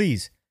anyways,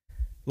 please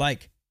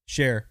like,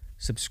 share,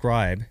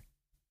 subscribe.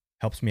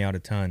 Helps me out a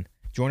ton.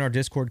 Join our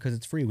Discord because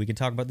it's free. We can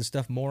talk about this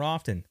stuff more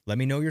often. Let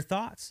me know your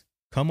thoughts.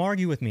 Come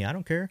argue with me. I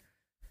don't care.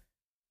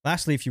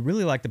 Lastly, if you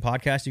really like the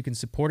podcast, you can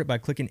support it by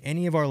clicking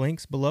any of our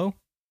links below.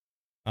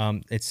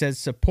 It says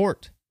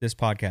support this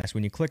podcast.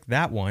 When you click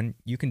that one,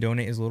 you can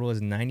donate as little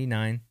as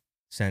 99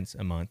 cents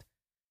a month.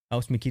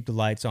 Helps me keep the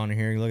lights on in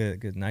here. Look at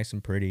it, it's nice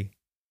and pretty.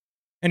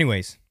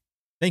 Anyways,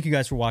 thank you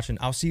guys for watching.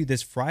 I'll see you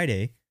this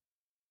Friday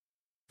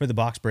for the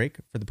box break,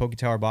 for the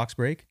PokeTower box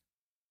break.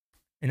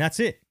 And that's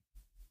it.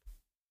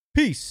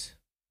 Peace.